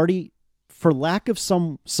that Marty, for lack of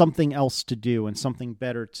something else to do and something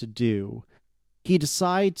better to do, he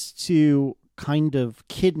decides to kind of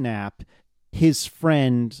kidnap his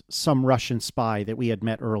friend, some Russian spy that we had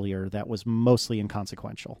met earlier that was mostly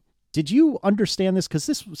inconsequential. Did you understand this? Because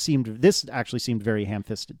this actually seemed very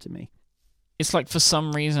ham-fisted to me. It's like for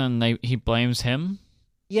some reason he blames him.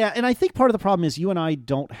 Yeah, and I think part of the problem is you and I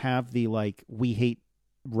don't have the we hate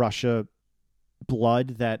Russia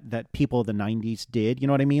blood that people of the 90s did. You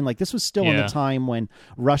know what I mean? Like this was still in the time when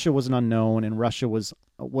Russia was an unknown and Russia was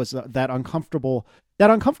that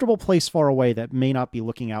uncomfortable place far away that may not be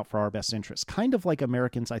looking out for our best interests. Kind of like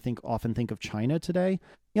Americans, I think, often think of China today.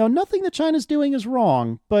 Nothing that China's doing is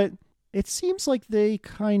wrong, but it seems like they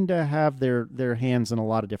kind of have their hands in a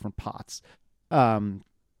lot of different pots.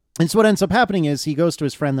 And so what ends up happening is he goes to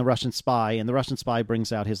his friend, the Russian spy, and the Russian spy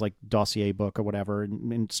brings out his dossier book or whatever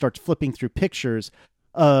and starts flipping through pictures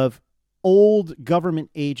of old government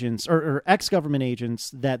agents or ex-government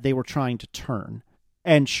agents that they were trying to turn.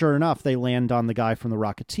 And sure enough, they land on the guy from The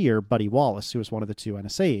Rocketeer, Buddy Wallace, who was one of the two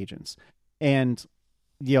NSA agents. And,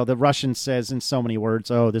 the Russian says in so many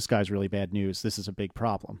words, "Oh, this guy's really bad news. This is a big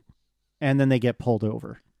problem." And then they get pulled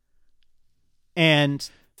over. And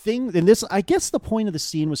this, I guess the point of the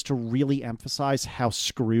scene was to really emphasize how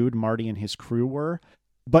screwed Marty and his crew were.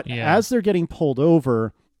 But as they're getting pulled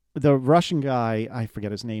over, the Russian guy, I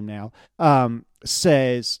forget his name now,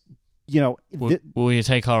 says, will you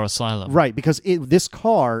take our asylum? Right, because this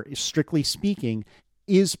car, strictly speaking,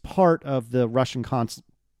 is part of the Russian consulate,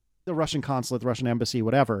 the Russian embassy,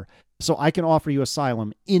 whatever. So I can offer you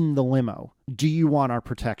asylum in the limo. Do you want our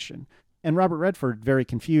protection? And Robert Redford, very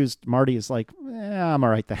confused. Marty is like, I'm all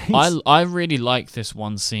right, thanks. I really like this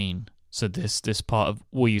one scene. So this part of,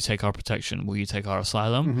 will you take our protection? Will you take our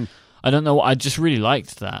asylum? Mm-hmm. I don't know. I just really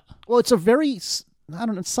liked that. Well, it's a very, I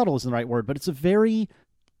don't know, subtle isn't the right word, but it's a very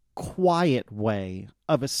quiet way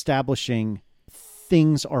of establishing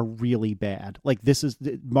things are really bad. Like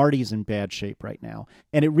Marty's in bad shape right now.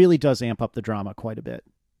 And it really does amp up the drama quite a bit.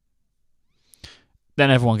 Then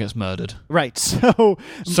everyone gets murdered. Right. So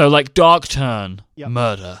like dark turn, yep.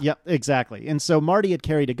 Murder. Yep, exactly. And so Marty had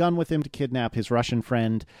carried a gun with him to kidnap his Russian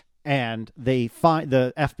friend, and they find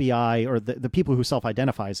the FBI, or the people who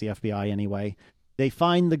self-identify as the FBI anyway, they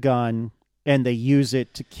find the gun and they use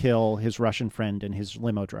it to kill his Russian friend and his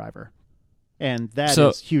limo driver. And that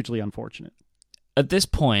is hugely unfortunate. At this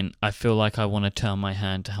point, I feel like I want to turn my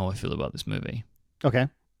hand to how I feel about this movie. Okay.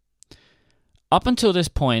 Up until this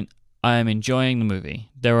point, I am enjoying the movie.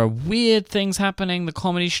 There are weird things happening. The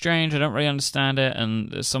comedy's strange. I don't really understand it.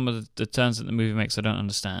 And some of the turns that the movie makes, I don't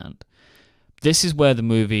understand. This is where the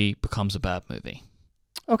movie becomes a bad movie.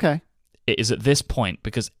 Okay. It is at this point,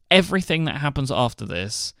 because everything that happens after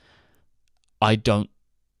this, I don't...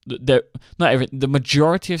 The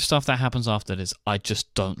majority of stuff that happens after this, I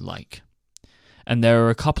just don't like. And there are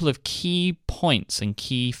a couple of key points and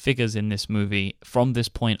key figures in this movie from this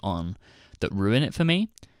point on that ruin it for me.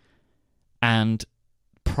 And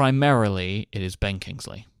primarily, it is Ben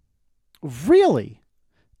Kingsley. Really?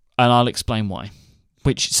 And I'll explain why.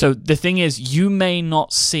 So the thing is, you may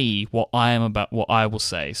not see what I will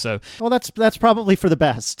say. So, well, that's probably for the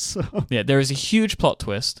best. So. Yeah, there is a huge plot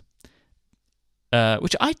twist,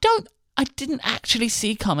 which I didn't actually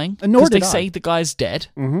see coming. Nor did they say the guy's dead,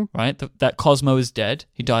 right? That Cosmo is dead.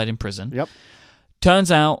 He died in prison. Yep.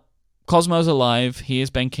 Turns out Cosmo's alive. He is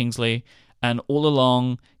Ben Kingsley. And all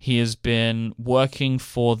along, he has been working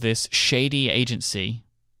for this shady agency.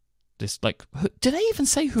 Did they even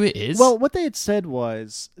say who it is? Well, what they had said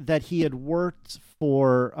was that he had worked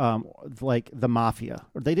for, the mafia.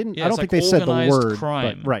 Or they didn't. Yeah, I don't think they said the word.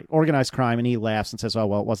 Crime. But, right, organized crime, and he laughs and says, "Oh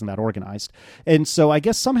well, it wasn't that organized." And so I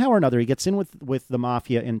guess somehow or another, he gets in with the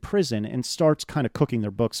mafia in prison and starts kind of cooking their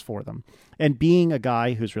books for them. And being a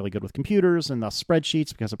guy who's really good with computers and thus spreadsheets,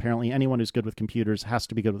 because apparently anyone who's good with computers has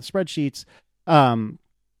to be good with spreadsheets.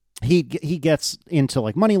 He gets into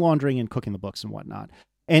like money laundering and cooking the books and whatnot.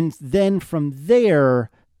 And then from there,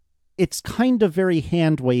 it's kind of very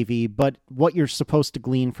hand-wavy, but what you're supposed to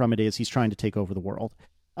glean from it is he's trying to take over the world.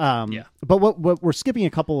 But what we're skipping a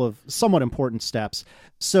couple of somewhat important steps.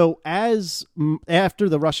 So after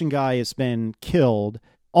the Russian guy has been killed,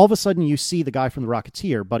 all of a sudden you see the guy from the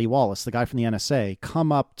Rocketeer, Buddy Wallace, the guy from the NSA,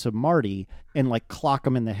 come up to Marty and like clock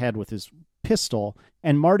him in the head with his pistol,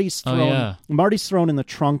 and Marty's thrown in the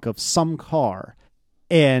trunk of some car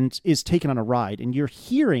and is taken on a ride, and you're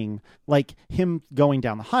hearing like him going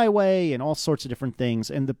down the highway and all sorts of different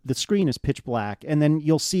things, and the screen is pitch black, and then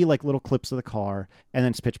you'll see like little clips of the car, and then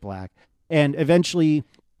it's pitch black, and eventually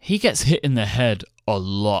he gets hit in the head a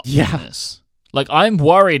lot. Yeah. In this. Like, I'm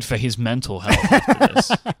worried for his mental health after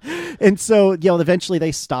this. And so, eventually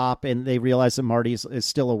they stop and they realize that Marty is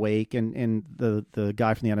still awake. And the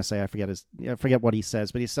guy from the NSA, I forget what he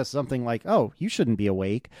says, but he says something like, "Oh, you shouldn't be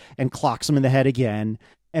awake," and clocks him in the head again.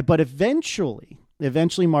 But eventually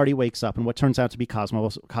Marty wakes up in what turns out to be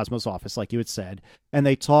Cosmo's office, like you had said. And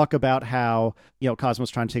they talk about how, Cosmo's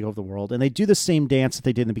trying to take over the world. And they do the same dance that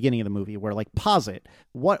they did in the beginning of the movie, where like, posit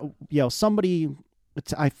what, somebody...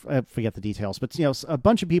 I forget the details, but a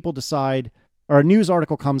bunch of people decide, or a news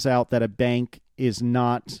article comes out that a bank is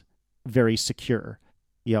not very secure.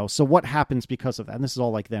 So what happens because of that? And this is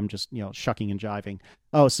all like them just shucking and jiving.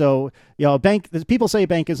 Oh, so people say a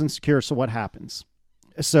bank isn't secure, so what happens?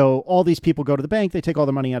 So all these people go to the bank, they take all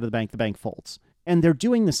the money out of the bank folds. And they're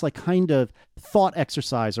doing this like kind of thought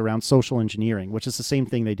exercise around social engineering, which is the same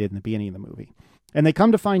thing they did in the beginning of the movie. And they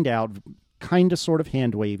come to find out, kind of sort of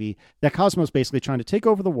hand-wavy, that Cosmo's basically trying to take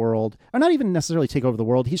over the world, or not even necessarily take over the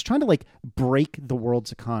world. He's trying to like break the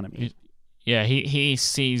world's economy. Yeah, he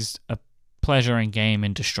sees a pleasure and game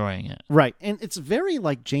in destroying it. Right. And it's very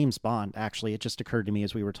like James Bond, actually. It just occurred to me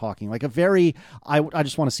as we were talking. Like a very, I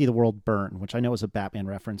just want to see the world burn, which I know is a Batman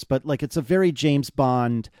reference, but like it's a very James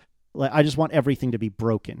Bond, like I just want everything to be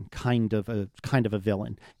broken, kind of a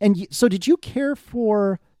villain. And so did you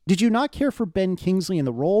not care for Ben Kingsley in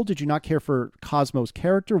the role? Did you not care for Cosmo's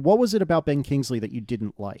character? What was it about Ben Kingsley that you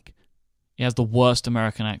didn't like? He has the worst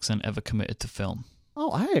American accent ever committed to film. Oh,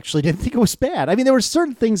 I actually didn't think it was bad. I mean, there were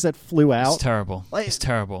certain things that flew out. It's terrible. It's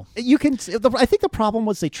terrible. I think the problem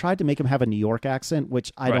was they tried to make him have a New York accent,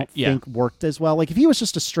 which I don't think worked as well. Like, if he was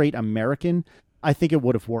just a straight American, I think it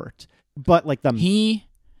would have worked. But like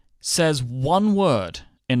says one word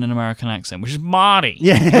in an American accent, which is Marty.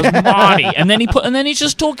 Yeah. He goes, Marty. And then he's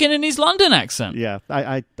just talking in his London accent. Yeah,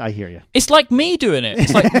 I hear you. It's like me doing it.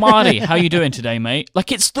 It's like, Marty, how you doing today, mate?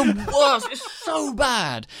 Like, it's the worst. It's so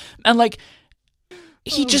bad. And like,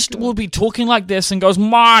 he will be talking like this and goes,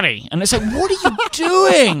 Marty. And it's like, what are you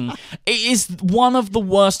doing? It is one of the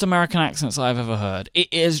worst American accents I've ever heard.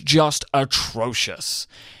 It is just atrocious.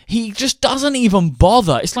 He just doesn't even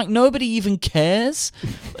bother. It's like nobody even cares.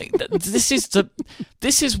 Like, this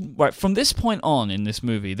is right from this point on in this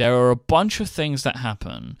movie. There are a bunch of things that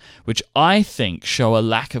happen which I think show a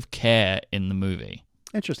lack of care in the movie.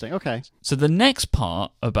 Interesting. Okay. So the next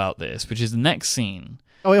part about this, which is the next scene.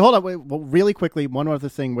 Oh wait, hold on. Wait, well, really quickly, one other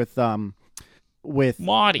thing with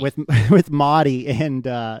Marty, with Marty and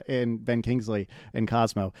Ben Kingsley and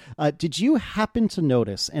Cosmo. Did you happen to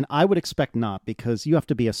notice? And I would expect not, because you have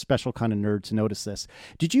to be a special kind of nerd to notice this.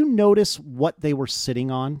 Did you notice what they were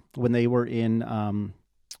sitting on when they were in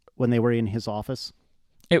his office?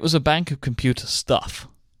 It was a bank of computer stuff.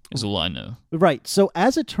 Is all I know. Right. So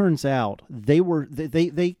as it turns out, they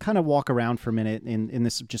kind of walk around for a minute in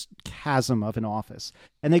this just chasm of an office,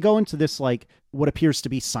 and they go into this like what appears to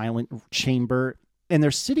be silent chamber, and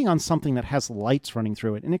they're sitting on something that has lights running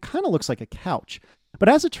through it, and it kind of looks like a couch. But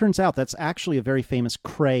as it turns out, that's actually a very famous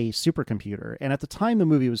Cray supercomputer, and at the time the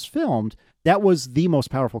movie was filmed, that was the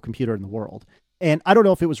most powerful computer in the world. And I don't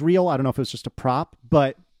know if it was real. I don't know if it was just a prop,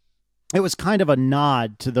 but it was kind of a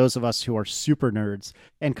nod to those of us who are super nerds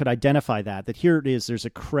and could identify that here it is, there's a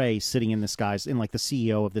Cray sitting in this guy's, in like the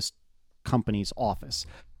CEO of this company's office,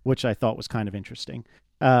 which I thought was kind of interesting.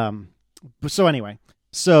 So anyway,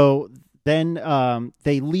 then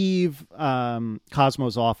they leave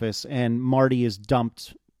Cosmo's office, and Marty is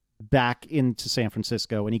dumped back into San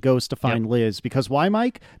Francisco, and he goes to find Liz. Because why,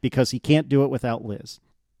 Mike? Because he can't do it without Liz.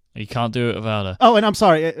 You can't do it without her. Oh, and I'm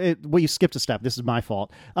sorry. Well, you skipped a step. This is my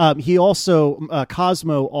fault.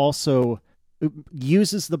 Cosmo also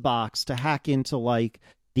uses the box to hack into like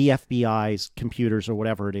the FBI's computers or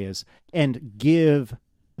whatever it is, and give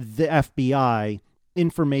the FBI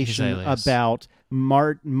information about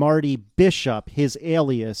Marty Bishop. His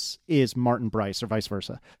alias is Martin Bryce, or vice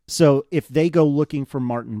versa. So if they go looking for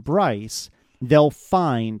Martin Bryce, they'll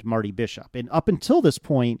find Marty Bishop. And up until this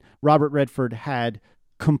point, Robert Redford had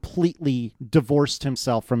completely divorced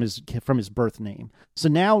himself from his birth name. So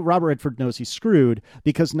now Robert Redford knows he's screwed,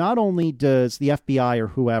 because not only does the FBI or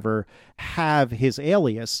whoever have his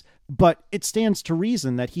alias, but it stands to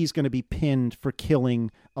reason that he's going to be pinned for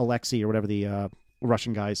killing Alexei, or whatever the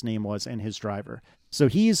Russian guy's name was, and his driver. So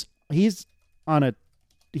he's on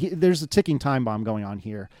there's a ticking time bomb going on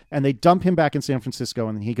here, and they dump him back in San Francisco,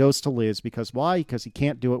 and he goes to Liz. Because why? Because he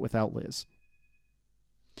can't do it without Liz.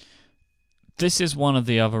 This is one of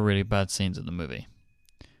the other really bad scenes in the movie.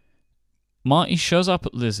 Marty shows up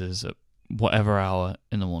at Liz's at whatever hour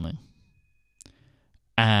in the morning,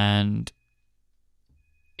 and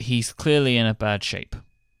he's clearly in a bad shape.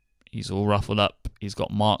 He's all ruffled up. He's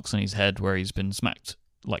got marks on his head where he's been smacked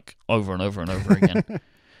like over and over and over again.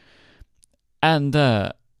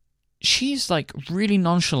 And she's like really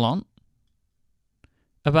nonchalant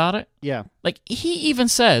about it. Yeah. Like, he even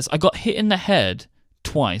says, I got hit in the head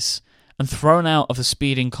twice and thrown out of a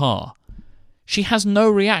speeding car. She has no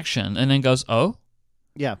reaction and then goes, oh?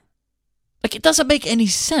 Yeah. Like, it doesn't make any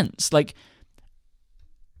sense. Like,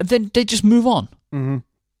 then they just move on. Mm-hmm.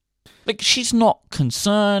 Like, she's not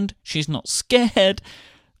concerned. She's not scared.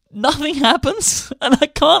 Nothing happens. And I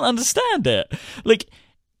can't understand it. Like,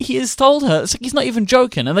 he has told her, it's like he's not even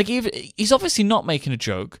joking. And like, he's obviously not making a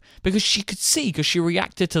joke, because she could see, because she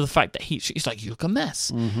reacted to the fact that she's like, you look a mess.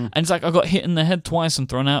 Mm-hmm. And it's like, I got hit in the head twice and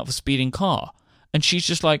thrown out of a speeding car. And she's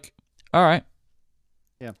just like, all right.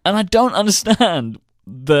 Yeah. And I don't understand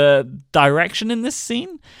the direction in this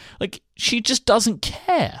scene. Like, she just doesn't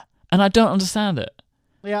care. And I don't understand it.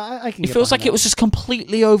 Yeah, I can. It feels like it was just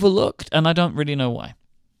completely overlooked, and I don't really know why.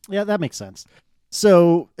 Yeah, that makes sense.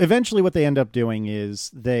 So eventually what they end up doing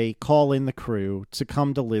is they call in the crew to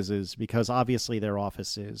come to Liz's, because obviously their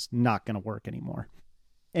office is not going to work anymore.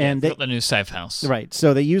 And they got the new safe house. Right.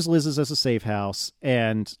 So they use Liz's as a safe house,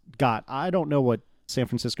 and I don't know what San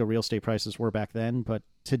Francisco real estate prices were back then, but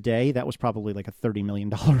today that was probably like a $30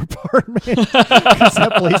 million apartment, because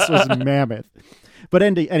that place was mammoth. But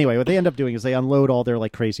anyway, what they end up doing is they unload all their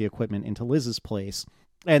like crazy equipment into Liz's place,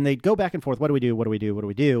 and they go back and forth. What do we do? What do we do? What do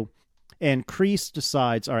we do? And Kreese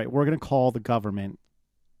decides, all right, we're going to call the government,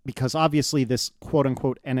 because obviously this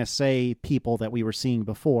quote-unquote NSA people that we were seeing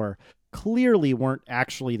before clearly weren't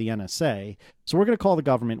actually the NSA. So we're going to call the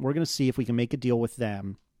government. We're going to see if we can make a deal with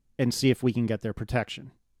them and see if we can get their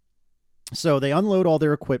protection. So they unload all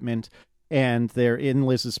their equipment, and they're in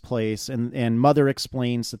Liz's place, and Mother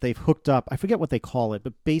explains that they've hooked up, I forget what they call it,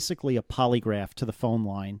 but basically a polygraph to the phone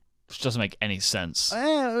line. Which doesn't make any sense.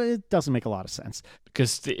 It doesn't make a lot of sense.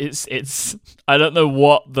 Because it's I don't know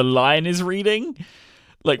what the line is reading.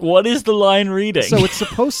 Like, what is the line reading? So it's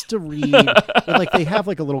supposed to read, like they have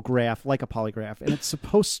like a little graph, like a polygraph, and it's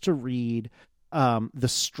supposed to read the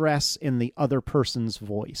stress in the other person's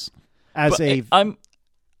voice.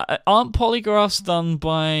 Aren't polygraphs done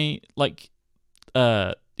by, like,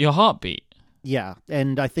 your heartbeat? Yeah,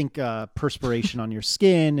 and I think perspiration on your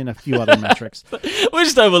skin and a few other metrics. We'll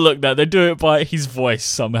just overlook that. They do it by his voice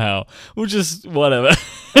somehow. We'll just whatever.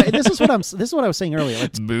 This is what I was saying earlier.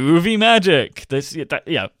 Like, movie magic.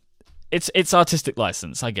 It's artistic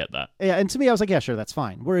license. I get that. Yeah, and to me, I was like, yeah, sure, that's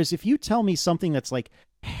fine. Whereas if you tell me something that's like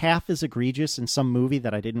half as egregious in some movie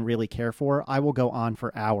that I didn't really care for, I will go on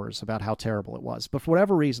for hours about how terrible it was. But for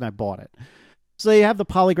whatever reason, I bought it. So they have the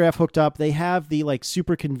polygraph hooked up. They have the like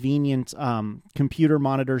super convenient computer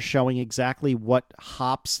monitors showing exactly what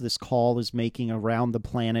hops this call is making around the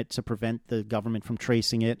planet to prevent the government from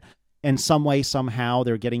tracing it. And some way, somehow,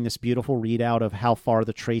 they're getting this beautiful readout of how far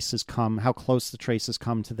the trace has come, how close the trace has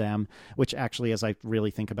come to them, which actually, as I really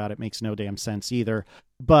think about it, makes no damn sense either.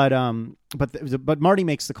 But Marty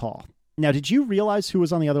makes the call. Now, did you realize who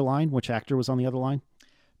was on the other line? Which actor was on the other line?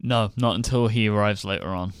 No, not until he arrives later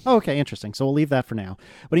on. Oh, okay, interesting. So we'll leave that for now.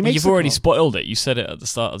 But he makes. You've already spoiled it. You said it at the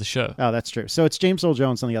start of the show. Oh, that's true. So it's James Earl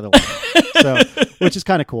Jones on the other line, which is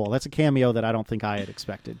kind of cool. That's a cameo that I don't think I had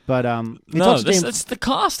expected. But that's the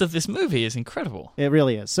cast of this movie is incredible. It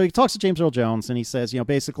really is. So he talks to James Earl Jones and he says,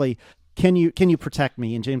 basically, can you protect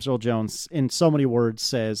me? And James Earl Jones, in so many words,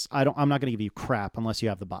 says, I'm not going to give you crap unless you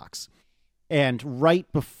have the box. And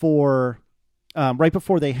right before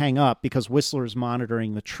they hang up, because Whistler's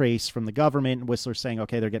monitoring the trace from the government, and Whistler's saying,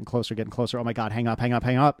 okay, they're getting closer. Oh my God, hang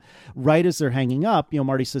up. Right as they're hanging up,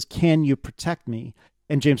 Marty says, can you protect me?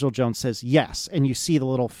 And James Earl Jones says, yes. And you see the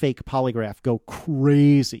little fake polygraph go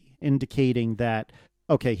crazy, indicating that,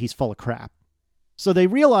 okay, he's full of crap. So they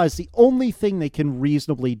realize the only thing they can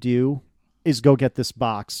reasonably do is go get this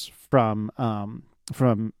box from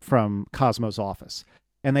Cosmo's office.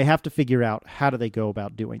 And they have to figure out how do they go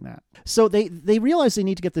about doing that. So they realize they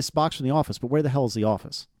need to get this box from the office, but where the hell is the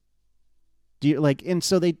office?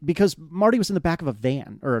 Because Marty was in the back of a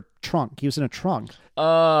van or a trunk. He was in a trunk.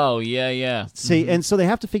 Oh, yeah. See, and so they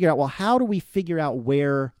have to figure out, well, how do we figure out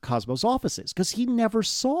where Cosmo's office is? Because he never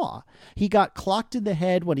saw. He got clocked in the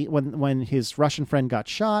head when his Russian friend got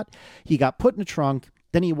shot. He got put in a trunk.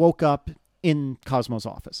 Then he woke up in Cosmo's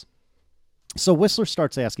office. So Whistler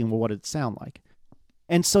starts asking, well, what did it sound like?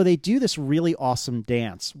 And so they do this really awesome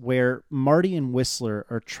dance where Marty and Whistler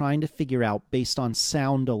are trying to figure out, based on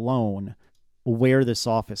sound alone, where this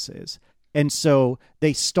office is. And so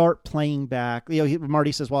they start playing back.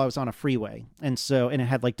 Marty says, well, I was on a freeway. And it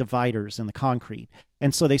had like dividers in the concrete.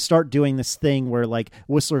 And so they start doing this thing where like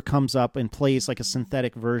Whistler comes up and plays like a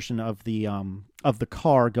synthetic version of the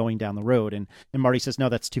car going down the road. And Marty says, no,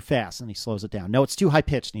 that's too fast. And he slows it down. No, it's too high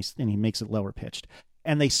pitched. And he makes it lower pitched.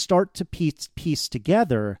 And they start to piece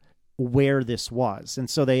together where this was. And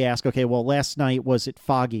so they ask, okay, well, last night, was it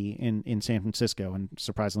foggy in San Francisco? And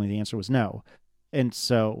surprisingly, the answer was no. And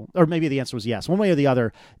so, or maybe the answer was yes. One way or the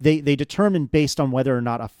other, they determined, based on whether or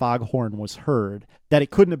not a foghorn was heard, that it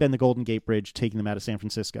couldn't have been the Golden Gate Bridge taking them out of San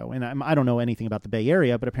Francisco. And I don't know anything about the Bay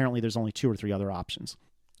Area, but apparently there's only 2 or 3 other options.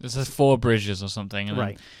 There's 4 bridges or something. And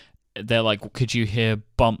right. They're like, could you hear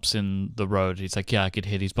bumps in the road? He's like, yeah, I could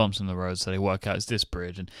hear these bumps in the road. So they work out it's this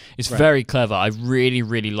bridge. And it's very clever. I really,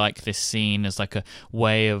 really like this scene as like a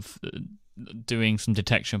way of doing some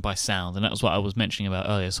detection by sound. And that was what I was mentioning about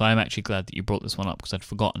earlier. So I'm actually glad that you brought this one up because I'd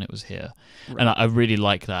forgotten it was here. Right. And I really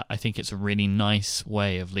like that. I think it's a really nice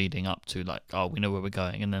way of leading up to like, oh, we know where we're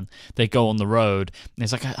going. And then they go on the road. And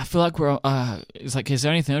it's like, I feel like we're, it's like, is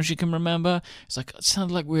there anything else you can remember? It's like, it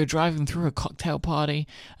sounded like we were driving through a cocktail party.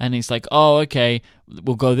 And it's like, oh, okay,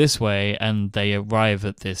 we'll go this way. And they arrive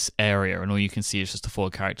at this area. And all you can see is just the 4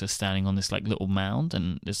 characters standing on this like little mound.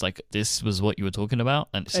 And it's like, this was what you were talking about.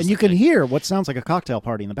 And you can hear what sounds like a cocktail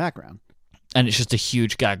party in the background. And it's just a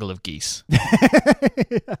huge gaggle of geese.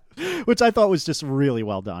 Which I thought was just really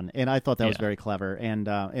well done. And I thought that was very clever. And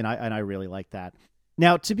I really like that.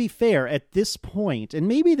 Now, to be fair, at this point, and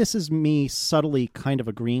maybe this is me subtly kind of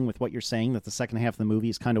agreeing with what you're saying, that the second half of the movie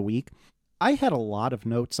is kind of weak. I had a lot of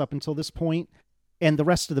notes up until this point, and the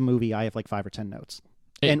rest of the movie, I have like 5 or 10 notes.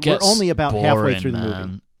 And we're only about halfway through the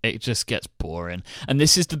movie. it just gets boring. And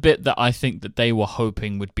this is the bit that I think that they were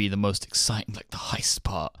hoping would be the most exciting, like the heist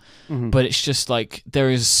part. But it's just like there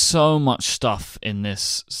is so much stuff in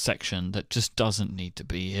this section that just doesn't need to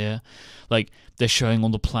be here. Like they're showing all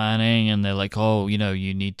the planning and they're like, oh, you know,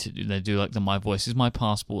 you need to, they do like the My Voice is My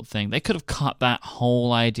Passport thing. They could have cut that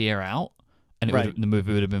whole idea out and the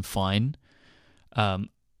movie would have been fine. And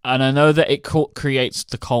I know that it creates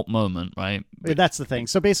the cult moment, right? That's the thing.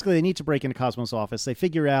 So basically, they need to break into Cosmo's office. They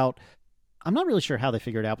figure out, I'm not really sure how they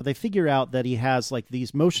figure it out, but they figure out that he has like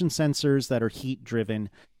these motion sensors that are heat driven.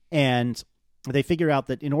 And they figure out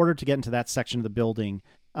that in order to get into that section of the building,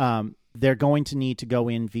 they're going to need to go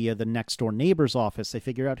in via the next door neighbor's office. They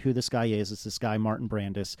figure out who this guy is. It's this guy, Martin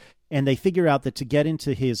Brandis. And they figure out that to get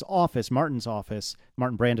into his office, Martin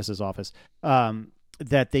Brandis's office,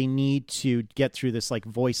 that they need to get through this like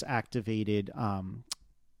voice activated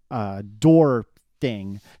door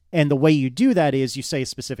thing. And the way you do that is you say a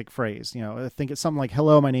specific phrase. You know, I think it's something like,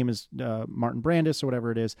 hello, my name is Martin Brandis, or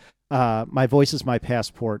whatever it is. My voice is my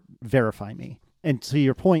passport. Verify me. And to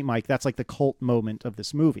your point, Mike, that's like the cult moment of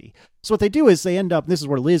this movie. So what they do is they end up, this is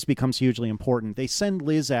where Liz becomes hugely important. They send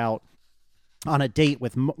Liz out on a date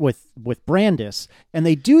with Brandis, and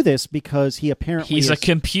they do this because he apparently he's a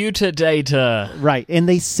computer data, right? And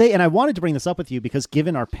they say, and I wanted to bring this up with you because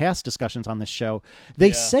given our past discussions on this show,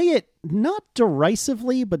 they say it not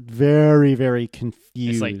derisively but very, very confused.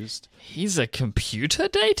 It's like, he's a computer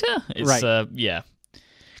data, right? Yeah.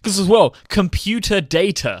 Because as well, computer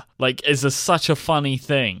data is such a funny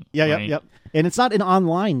thing. Yeah, right? Yep. And it's not an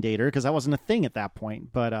online dater because that wasn't a thing at that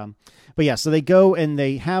point. But yeah, so they go and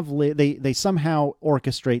they have they somehow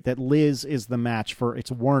orchestrate that Liz is the match for,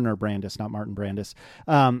 it's Werner Brandis, not Martin Brandis.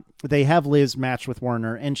 They have Liz match with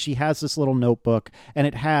Werner, and she has this little notebook, and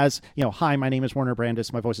it has, you know, hi, my name is Werner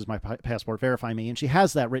Brandis, my voice is my passport, verify me. And she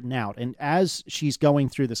has that written out. And as she's going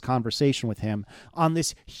through this conversation with him on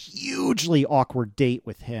this hugely awkward date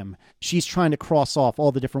with him, she's trying to cross off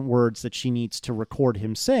all the different words that she needs to record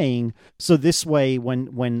him saying. So this way,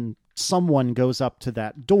 when someone goes up to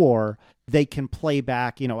that door, they can play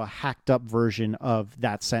back, you know, a hacked up version of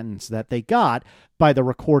that sentence that they got by the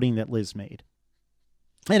recording that Liz made.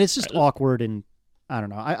 And it's just awkward, and I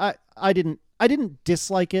don't know. I didn't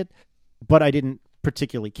dislike it, but I didn't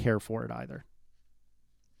particularly care for it either.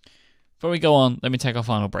 Before we go on, let me take our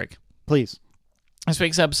final break. Please. This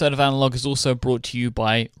week's episode of Analog is also brought to you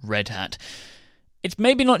by Red Hat. It's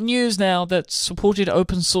maybe not news now that supported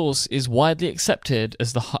open source is widely accepted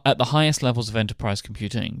as at the highest levels of enterprise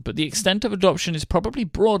computing, but the extent of adoption is probably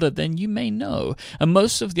broader than you may know, and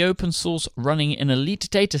most of the open source running in elite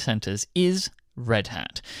data centers is Red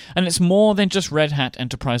Hat. And it's more than just Red Hat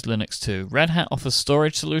Enterprise Linux too. Red Hat offers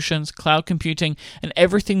storage solutions, cloud computing, and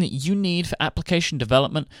everything that you need for application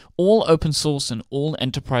development, all open source and all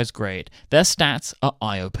enterprise grade. Their stats are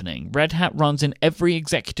eye-opening. Red Hat runs in every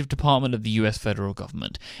executive department of the US federal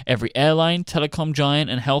government, every airline, telecom giant,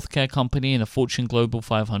 and healthcare company in the Fortune Global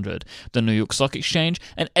 500, the New York Stock Exchange,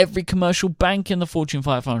 and every commercial bank in the Fortune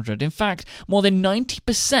 500. In fact, more than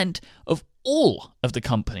 90% of all of the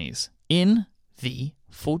companies in the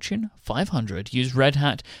Fortune 500 use Red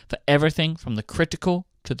Hat for everything from the critical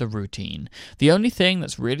to the routine. The only thing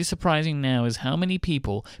that's really surprising now is how many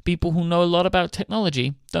people who know a lot about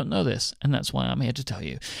technology don't know this, and that's why I'm here to tell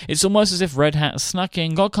you. It's almost as if Red Hat snuck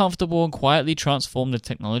in, got comfortable, and quietly transformed the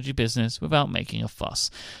technology business without making a fuss.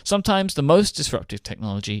 Sometimes the most disruptive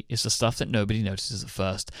technology is the stuff that nobody notices at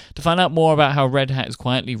first. To find out more about how Red Hat is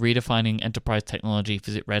quietly redefining enterprise technology,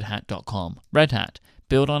 visit redhat.com. Red Hat.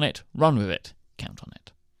 Build on it, run with it, count on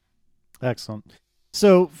it. Excellent.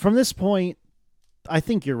 So from this point, I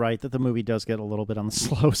think you're right that the movie does get a little bit on the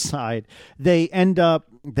slow side. They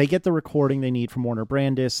get the recording they need from Werner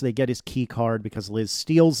Brandis. They get his key card because Liz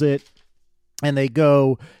steals it. And they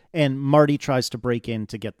go, and Marty tries to break in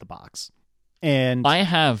to get the box. And I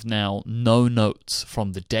have now no notes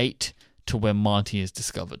from the date to when Marty is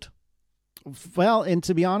discovered. Well, and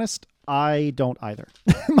to be honest, I don't either.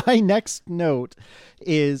 My next note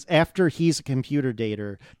is after he's a computer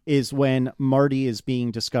dater is when Marty is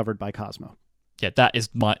being discovered by Cosmo. Yeah, that is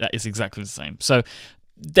exactly the same. So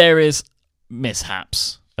there is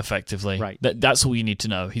mishaps, effectively. Right. That's all you need to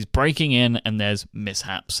know. He's breaking in and there's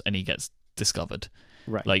mishaps and he gets discovered.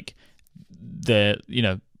 Right. Like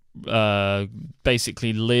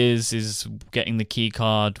basically Liz is getting the key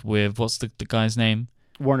card with what's the guy's name?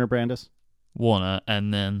 Werner Brandis. Warner,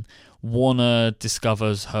 and then Warner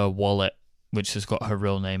discovers her wallet, which has got her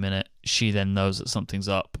real name in it. She then knows that something's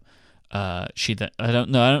up. I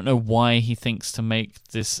don't know why he thinks to make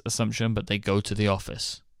this assumption, but they go to the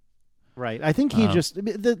office. Right. I think he just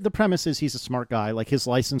the premise is he's a smart guy. Like his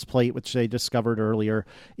license plate, which they discovered earlier,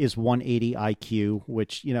 is 180 IQ,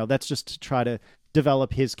 which that's just to try to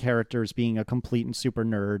develop his character as being a complete and super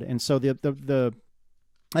nerd. And so the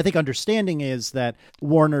I think understanding is that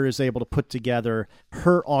Warner is able to put together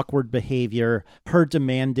her awkward behavior, her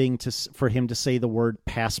demanding for him to say the word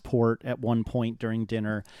passport at one point during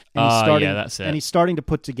dinner. And that's it. And he's starting to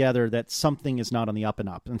put together that something is not on the up and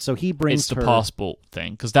up. And so he brings the passport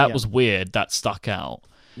thing, because that was weird. That stuck out.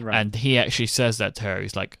 Right. And he actually says that to her.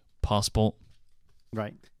 He's like, passport.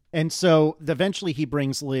 Right. And so eventually he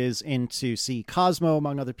brings Liz in to see Cosmo,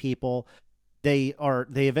 among other people. They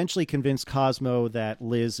eventually convince Cosmo that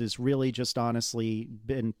Liz is really just honestly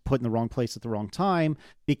been put in the wrong place at the wrong time,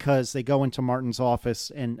 because they go into Martin's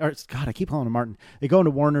office I keep calling him Martin. They go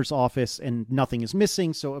into Warner's office and nothing is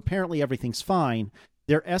missing. So apparently everything's fine.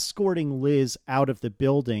 They're escorting Liz out of the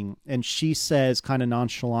building, and she says, kind of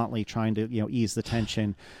nonchalantly, trying to ease the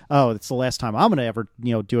tension, "Oh, it's the last time I'm going to ever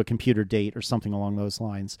do a computer date," or something along those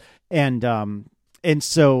lines. And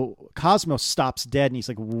so Cosmo stops dead, and he's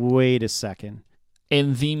like, "Wait a second."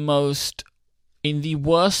 In the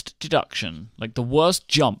worst deduction, like the worst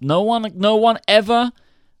jump, no one ever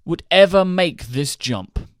would ever make this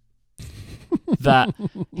jump. That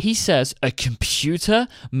he says a computer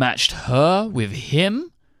matched her with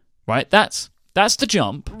him, right? That's the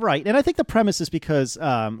jump, right? And I think the premise is because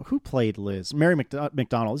who played Liz? Mary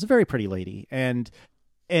McDonnell is a very pretty lady, and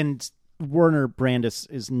Werner Brandis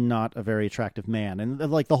is not a very attractive man.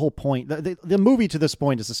 And like the whole point, the movie to this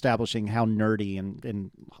point is establishing how nerdy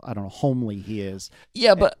and I don't know, homely he is.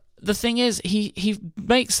 Yeah, but the thing is, he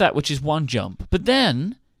makes that, which is one jump. But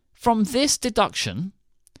then, from this deduction,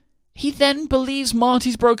 he then believes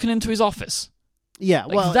Marty's broken into his office. Yeah,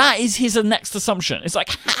 well, that is his next assumption. It's like,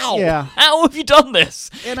 how? Yeah. How have you done this?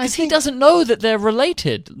 And because he doesn't know that they're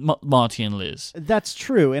related, Marty and Liz. That's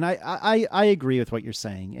true, and I agree with what you're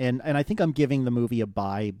saying, and I think I'm giving the movie a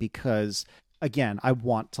bye because, again, I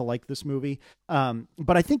want to like this movie,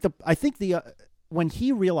 but I think when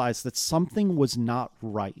he realized that something was not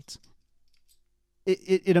right,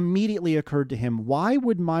 it immediately occurred to him: why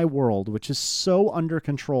would my world, which is so under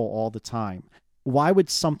control all the time, why would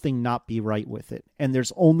something not be right with it? And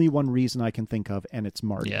there's only one reason I can think of, and it's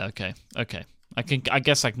Marty. Yeah, okay. I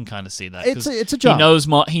guess I can kind of see that. It's a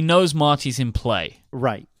jump. He knows Marty's in play.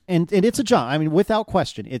 Right. And it's a jump. I mean, without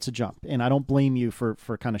question, it's a jump. And I don't blame you for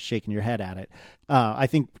kind of shaking your head at it. I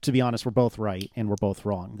think, to be honest, we're both right and we're both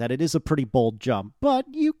wrong. That it is a pretty bold jump, but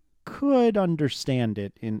you could understand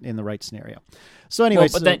it in the right scenario. So anyway,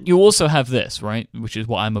 then you also have this, right, which is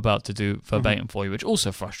what I'm about to do verbatim for you, which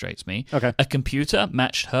also frustrates me. Okay. A computer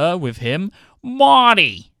matched her with him,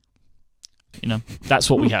 Marty. That's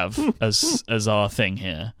what we have as our thing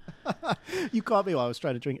here. You caught me while I was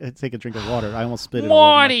trying to take a drink of water. I almost spit it.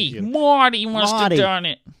 Marty must have done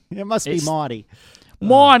it. It must be Marty.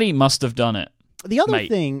 Marty must have done it. The other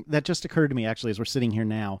thing that just occurred to me, actually, as we're sitting here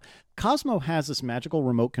now, Cosmo has this magical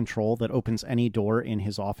remote control that opens any door in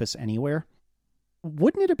his office anywhere.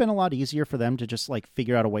 Wouldn't it have been a lot easier for them to just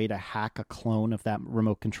figure out a way to hack a clone of that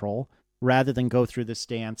remote control rather than go through this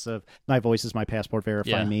dance of my voice is my passport,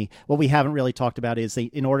 verify me? What we haven't really talked about is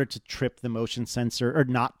in order to trip the motion sensor or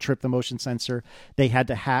not trip the motion sensor, they had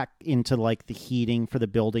to hack into the heating for the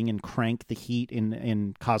building and crank the heat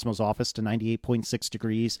in Cosmo's office to 98.6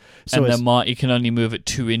 degrees. So and then Marty can only move at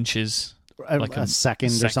 2 inches. A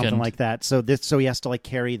second or something like that. So he has to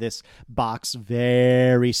carry this box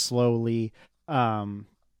very slowly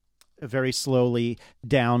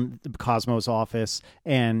down Cosmo's office,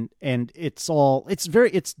 and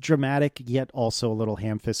it's dramatic yet also a little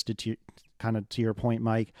ham-fisted to your point,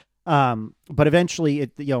 Mike. But eventually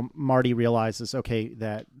Marty realizes or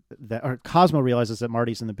Cosmo realizes that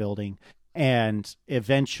Marty's in the building, and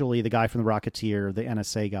eventually the guy from the Rocketeer, the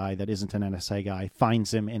NSA guy that isn't an NSA guy,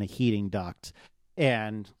 finds him in a heating duct,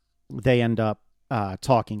 and they end up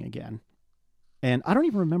talking again. And I don't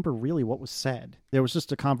even remember really what was said. There was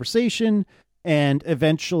just a conversation, and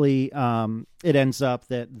eventually it ends up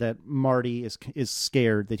that Marty is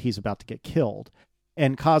scared that he's about to get killed.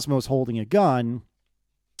 And Cosmo's holding a gun,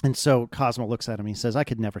 and so Cosmo looks at him and he says, "I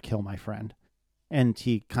could never kill my friend." And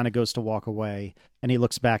he kind of goes to walk away, and he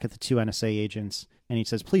looks back at the two NSA agents, and he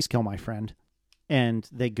says, "Please kill my friend." And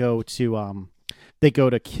they go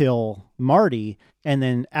to kill Marty, and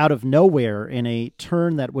then out of nowhere, in a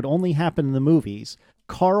turn that would only happen in the movies,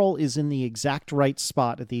 Carl is in the exact right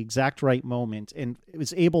spot at the exact right moment and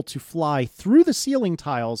is able to fly through the ceiling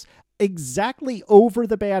tiles exactly over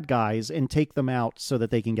the bad guys and take them out so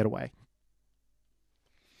that they can get away.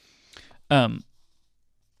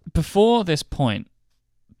 Before this point,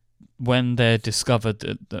 when they're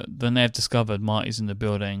discovered, when they've discovered Marty's in the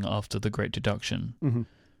building after the Great Deduction, Mm-hmm.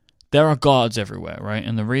 there are guards everywhere, right?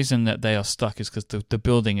 And the reason that they are stuck is because the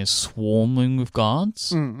building is swarming with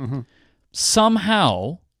guards. Mm-hmm.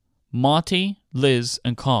 Somehow, Marty, Liz,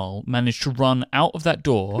 and Carl managed to run out of that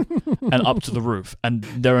door and up to the roof, and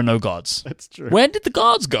there are no guards. That's true. Where did the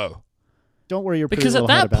guards go? Don't worry, you're pretty Because at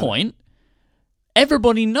well ahead that about point,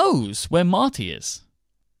 everybody knows where Marty is.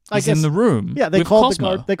 He's in the room. Yeah, they with called Cosmo.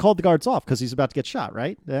 the guard. They called the guards off because he's about to get shot.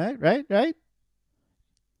 Right. Right.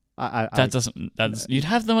 You'd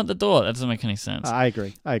have them at the door. That doesn't make any sense. I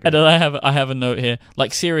agree. And then I have a note here.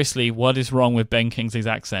 Like, seriously, what is wrong with Ben Kingsley's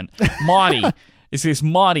accent? Marty. It's this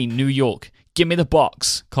Marty, New York. Give me the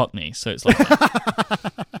box. Cockney. So it's like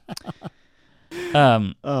that.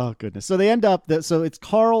 Oh, goodness. So they end up... So it's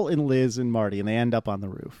Carl and Liz and Marty, and they end up on the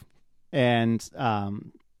roof. And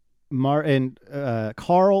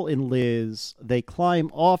Carl and Liz, they climb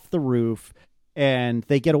off the roof, and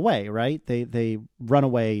they get away, right? They run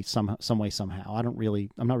away some way, somehow. I'm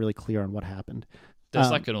not really clear on what happened.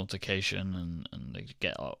 There's like an altercation, and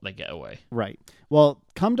they get away. Right. Well,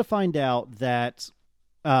 come to find out that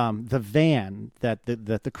the van that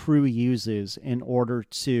the crew uses in order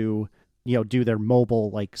to, do their mobile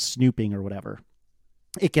like snooping or whatever,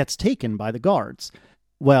 it gets taken by the guards.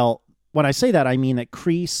 Well, when I say that, I mean that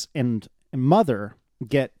Kreese and Mother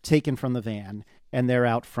get taken from the van, and they're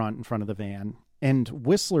out front in front of the van, and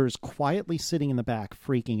Whistler's quietly sitting in the back,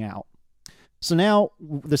 freaking out. So now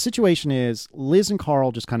the situation is Liz and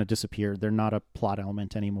Carl just kind of disappeared. They're not a plot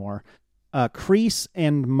element anymore. Kreese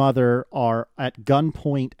and Mother are at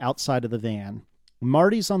gunpoint outside of the van.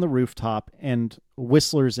 Marty's on the rooftop, and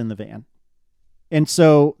Whistler's in the van. And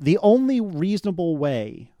so the only reasonable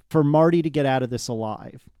way for Marty to get out of this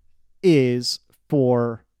alive is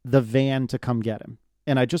for the van to come get him.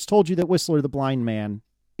 And I just told you that Whistler, the blind man,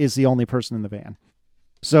 is the only person in the van.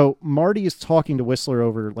 So Marty is talking to Whistler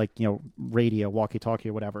over, radio, walkie-talkie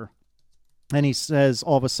or whatever. And he says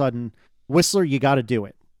all of a sudden, Whistler, you got to do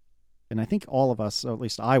it. And I think all of us, or at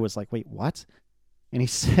least I was like, wait, what? And he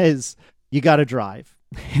says, you got to drive.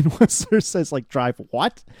 And Whistler says, drive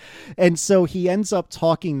what? And so he ends up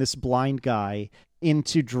talking this blind guy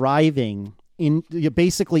into driving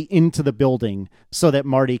basically into the building so that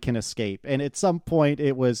Marty can escape. And at some point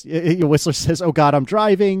Whistler says, oh God, I'm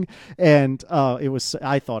driving. And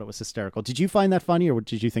I thought it was hysterical. Did you find that funny, or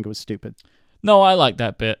did you think it was stupid? No, I like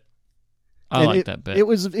that bit. That bit. It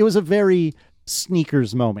was a very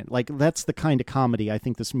Sneakers moment. That's the kind of comedy I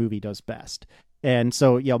think this movie does best. And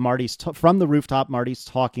so, Marty's from the rooftop, Marty's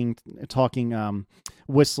talking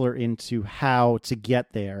Whistler into how to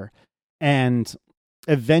get there. And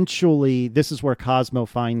eventually, this is where Cosmo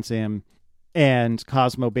finds him, and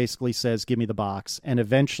Cosmo basically says, give me the box, and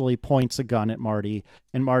eventually points a gun at Marty,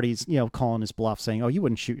 and Marty's, calling his bluff, saying, oh, you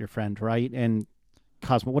wouldn't shoot your friend, right? And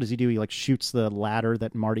Cosmo, what does he do? He shoots the ladder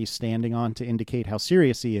that Marty's standing on to indicate how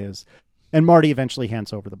serious he is, and Marty eventually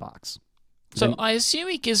hands over the box. So I assume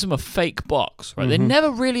he gives him a fake box, right? Mm-hmm. They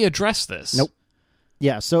never really address this. Nope.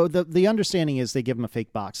 Yeah, so the understanding is they give him a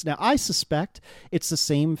fake box. Now, I suspect it's the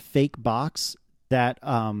same fake box that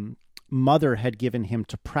Mother had given him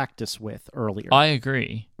to practice with earlier. I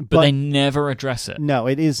agree, but they never address it. No,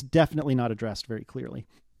 it is definitely not addressed very clearly.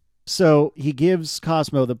 So he gives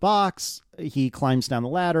Cosmo the box. He climbs down the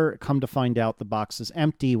ladder. Come to find out the box is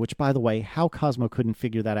empty, which, by the way, how Cosmo couldn't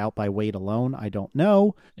figure that out by weight alone, I don't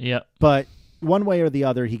know. Yeah. But one way or the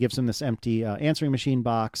other, he gives him this empty answering machine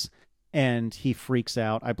box, and he freaks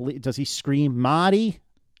out. I believe, does he scream, Marty?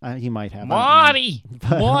 He might have. Marty!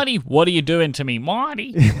 Marty! What are you doing to me,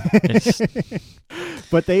 Marty?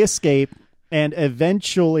 But they escape, and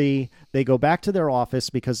eventually they go back to their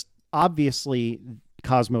office because obviously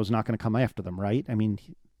Cosmo's not going to come after them, right? I mean,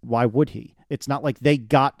 why would he? It's not like they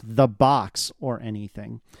got the box or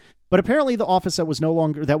anything. But apparently the office that was no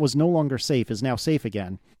longer safe is now safe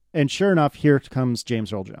again. And sure enough, here comes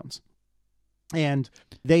James Earl Jones. And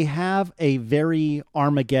they have a very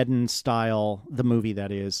Armageddon style, the movie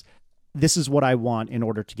that is, this is what I want in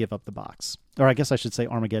order to give up the box. Or I guess I should say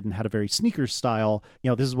Armageddon had a very Sneakers style,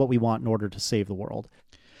 this is what we want in order to save the world.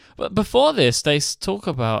 But before this, they talk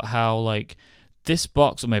about how, this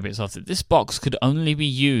box, or maybe it's after, this box could only be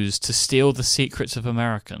used to steal the secrets of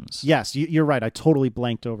Americans. Yes, you're right. I totally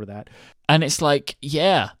blanked over that. And it's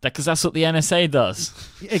because that's what the NSA does.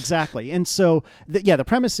 Exactly. And so, the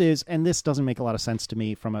premise is, and this doesn't make a lot of sense to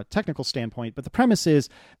me from a technical standpoint, but the premise is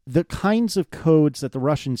the kinds of codes that the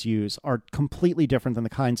Russians use are completely different than the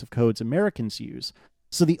kinds of codes Americans use.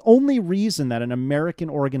 So the only reason that an American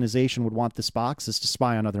organization would want this box is to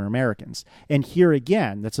spy on other Americans. And here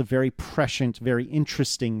again, that's a very prescient, very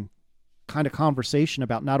interesting kind of conversation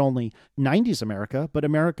about not only 90s America, but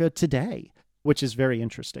America today, which is very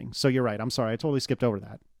interesting. So you're right. I'm sorry. I totally skipped over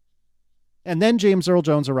that. And then James Earl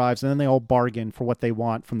Jones arrives, and then they all bargain for what they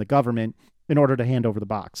want from the government in order to hand over the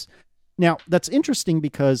box. Now, that's interesting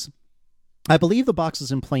because I believe the box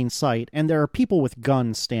is in plain sight, and there are people with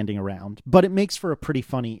guns standing around, but it makes for a pretty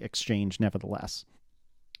funny exchange nevertheless.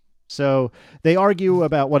 So they argue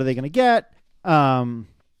about what are they going to get, and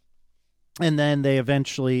then they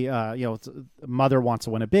eventually, Mother wants a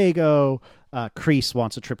Winnebago, Kreese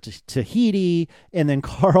wants a trip to Tahiti, and then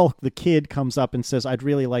Carl, the kid, comes up and says, I'd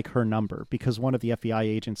really like her number, because one of the FBI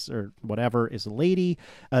agents or whatever is a lady,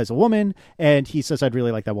 is a woman, and he says, I'd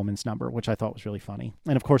really like that woman's number, which I thought was really funny.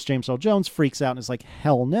 And of course, James Earl Jones freaks out and is like,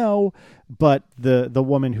 hell no, but the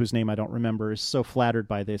woman whose name I don't remember is so flattered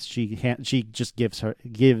by this, she just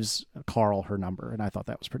gives Carl her number, and I thought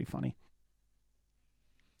that was pretty funny.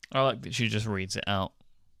 I like that she just reads it out.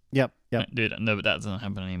 Yep. Dude, no, but that doesn't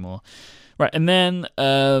happen anymore. Right, and then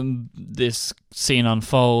this scene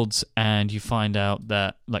unfolds, and you find out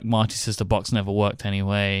that, like, Marty says the box never worked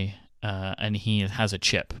anyway, and he has a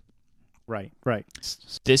chip. Right.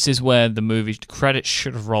 This is where the movie credits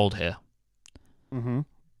should have rolled here. Mm-hmm.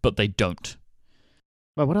 But they don't.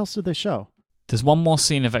 Well, what else did they show? There's one more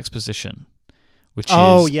scene of exposition, which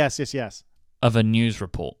is... yes. Of a news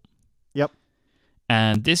report. Yep.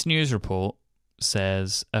 And this news report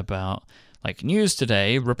says about, like, news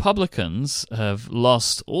today, Republicans have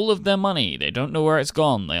lost all of their money. They don't know where it's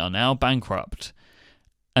gone. They are now bankrupt.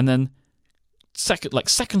 And then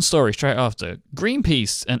second story straight after,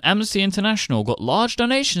 Greenpeace and Amnesty International got large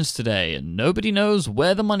donations today, and nobody knows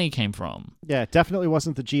where the money came from. Yeah, it definitely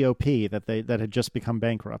wasn't the GOP that had just become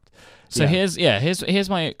bankrupt. So here's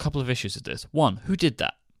my couple of issues with this. One, who did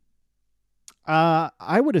that?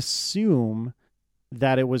 I would assume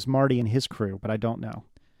that it was Marty and his crew, but I don't know.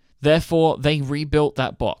 Therefore, they rebuilt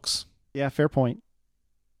that box. Yeah, fair point.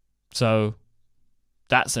 So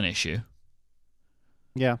that's an issue.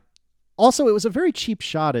 Yeah. Also, it was a very cheap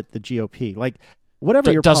shot at the GOP. Like,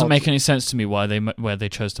 whatever your doesn't make any sense to me why they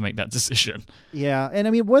chose to make that decision. Yeah, and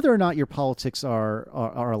I mean, whether or not your politics are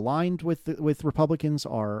aligned with Republicans,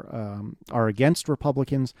 are against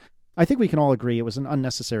Republicans, I think we can all agree it was an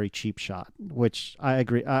unnecessary cheap shot. Which I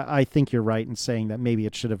agree. I think you're right in saying that maybe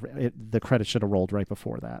the credit should have rolled right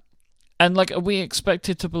before that. And, like, are we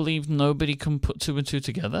expected to believe nobody can put two and two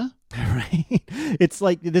together? Right. It's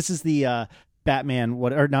like this is the Batman.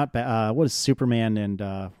 What is Superman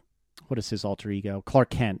and what is his alter ego?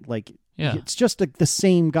 Clark Kent. Like, yeah. It's just the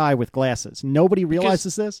same guy with glasses. Nobody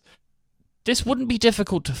realizes this. This wouldn't be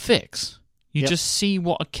difficult to fix. You just see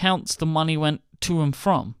what accounts the money went to and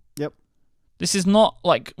from. Yep. This is not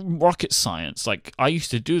like rocket science. Like, I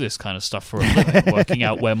used to do this kind of stuff for a living, working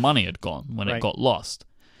out where money had gone when it got lost.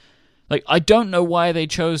 Like, I don't know why they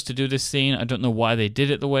chose to do this scene. I don't know why they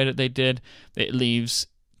did it the way that they did. It leaves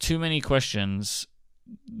too many questions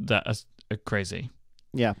that are crazy.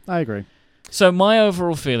 Yeah, I agree. So my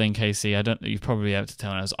overall feeling, Casey, you're probably able to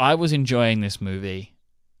tell us, I was enjoying this movie,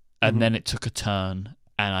 and then it took a turn,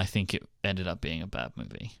 and I think it ended up being a bad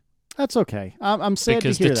movie. That's okay. I'm sad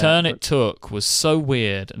because to hear the turn it took was so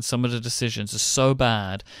weird, and some of the decisions are so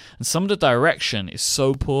bad, and some of the direction is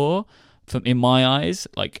so poor, in my eyes.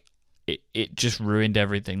 Like, it just ruined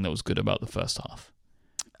everything that was good about the first half.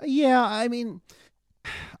 Yeah, I mean,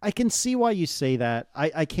 I can see why you say that.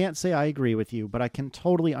 I can't say I agree with you, but I can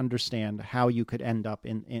totally understand how you could end up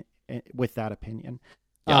in with that opinion.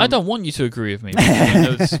 Yeah, I don't want you to agree with me, because I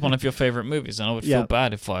know this is one of your favorite movies, and I would feel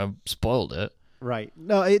bad if I spoiled it. Right.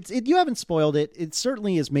 No, you haven't spoiled it. It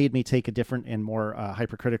certainly has made me take a different and more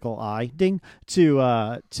hypercritical eye to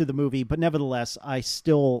the movie, but nevertheless, I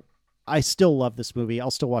still love this movie. I'll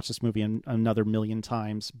still watch this movie another million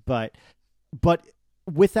times, but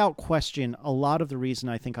without question, a lot of the reason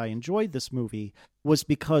I think I enjoyed this movie was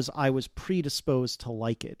because I was predisposed to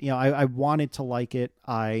like it. You know, I wanted to like it.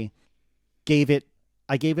 I gave it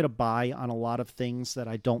a buy on a lot of things that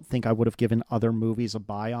I don't think I would have given other movies a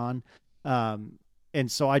buy on.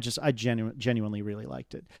 And so I genuinely really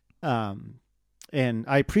liked it. And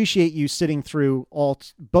I appreciate you sitting through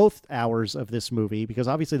both hours of this movie, because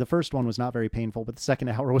obviously the first one was not very painful, but the second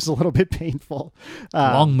hour was a little bit painful.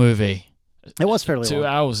 Long movie. It was fairly long. 2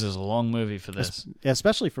 hours is a long movie for this.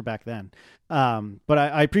 Especially for back then. But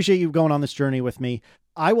I appreciate you going on this journey with me.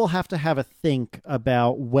 I will have to have a think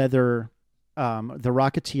about whether The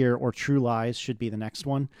Rocketeer or True Lies should be the next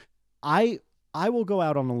one. I will go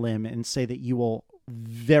out on a limb and say that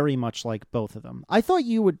very much like both of them. I thought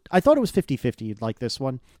it was 50-50 you'd like this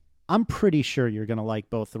one. I'm pretty sure you're going to like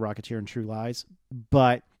both The Rocketeer and True Lies,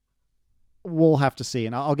 but we'll have to see.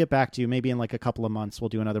 And I'll get back to you maybe in like a couple of months. We'll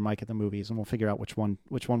do another Mike at the Movies and we'll figure out which one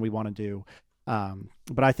we want to do.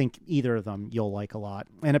 But I think either of them you'll like a lot.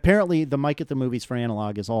 And apparently the Mike at the Movies for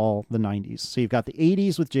Analog is all the 90s. So you've got the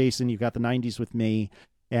 80s with Jason, you've got the 90s with me,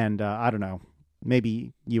 and I don't know,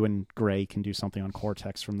 maybe you and Gray can do something on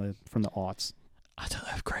Cortex from the aughts. I don't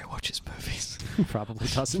know if Gray watches movies. Probably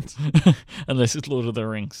doesn't. Unless it's Lord of the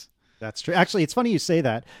Rings. That's true. Actually, it's funny you say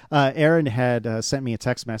that. Aaron had sent me a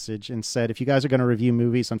text message and said, if you guys are going to review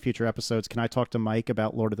movies on future episodes, can I talk to Mike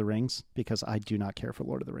about Lord of the Rings? Because I do not care for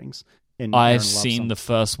Lord of the Rings. And I've seen the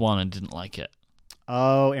first one and didn't like it.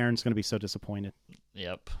 Oh, Aaron's going to be so disappointed.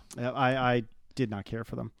 Yep. I did not care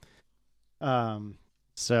for them.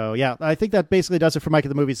 So, yeah, I think that basically does it for Mike at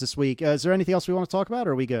the Movies this week. Is there anything else we want to talk about,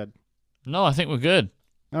 or are we good? No, I think we're good.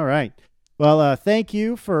 All right. Well, thank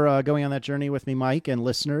you for going on that journey with me, Mike, and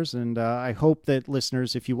listeners. And I hope that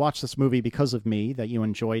listeners, if you watch this movie because of me, that you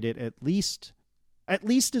enjoyed it at least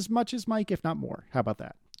as much as Mike, if not more. How about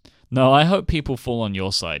that? No, I hope people fall on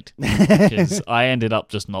your side, because I ended up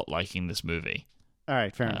just not liking this movie. All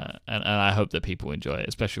right, fair enough. And I hope that people enjoy it,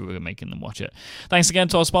 especially when we're making them watch it. Thanks again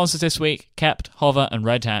to our sponsors this week, Kept, Hover, and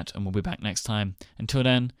Red Hat, and we'll be back next time. Until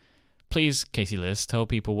then, please, Casey Liss, tell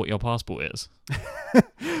people what your passport is.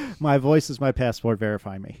 My voice is my passport.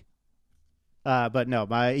 Verify me. But no,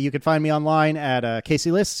 you can find me online at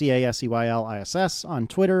Casey Liss, CASEYLISS, on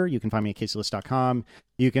Twitter. You can find me at CaseyLiss.com.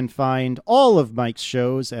 You can find all of Mike's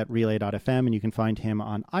shows at Relay.fm, and you can find him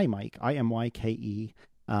on iMyke, IMYKE,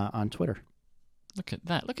 on Twitter. Look at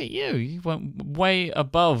that. Look at you. You went way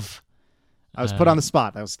above. I was put on the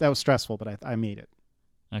spot. That was stressful, but I made it.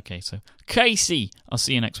 Okay, so Casey, I'll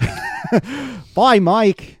see you next week. Bye,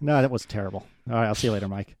 Mike. No, that was terrible. All right, I'll see you later,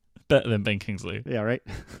 Mike. Better than Ben Kingsley. Yeah, right?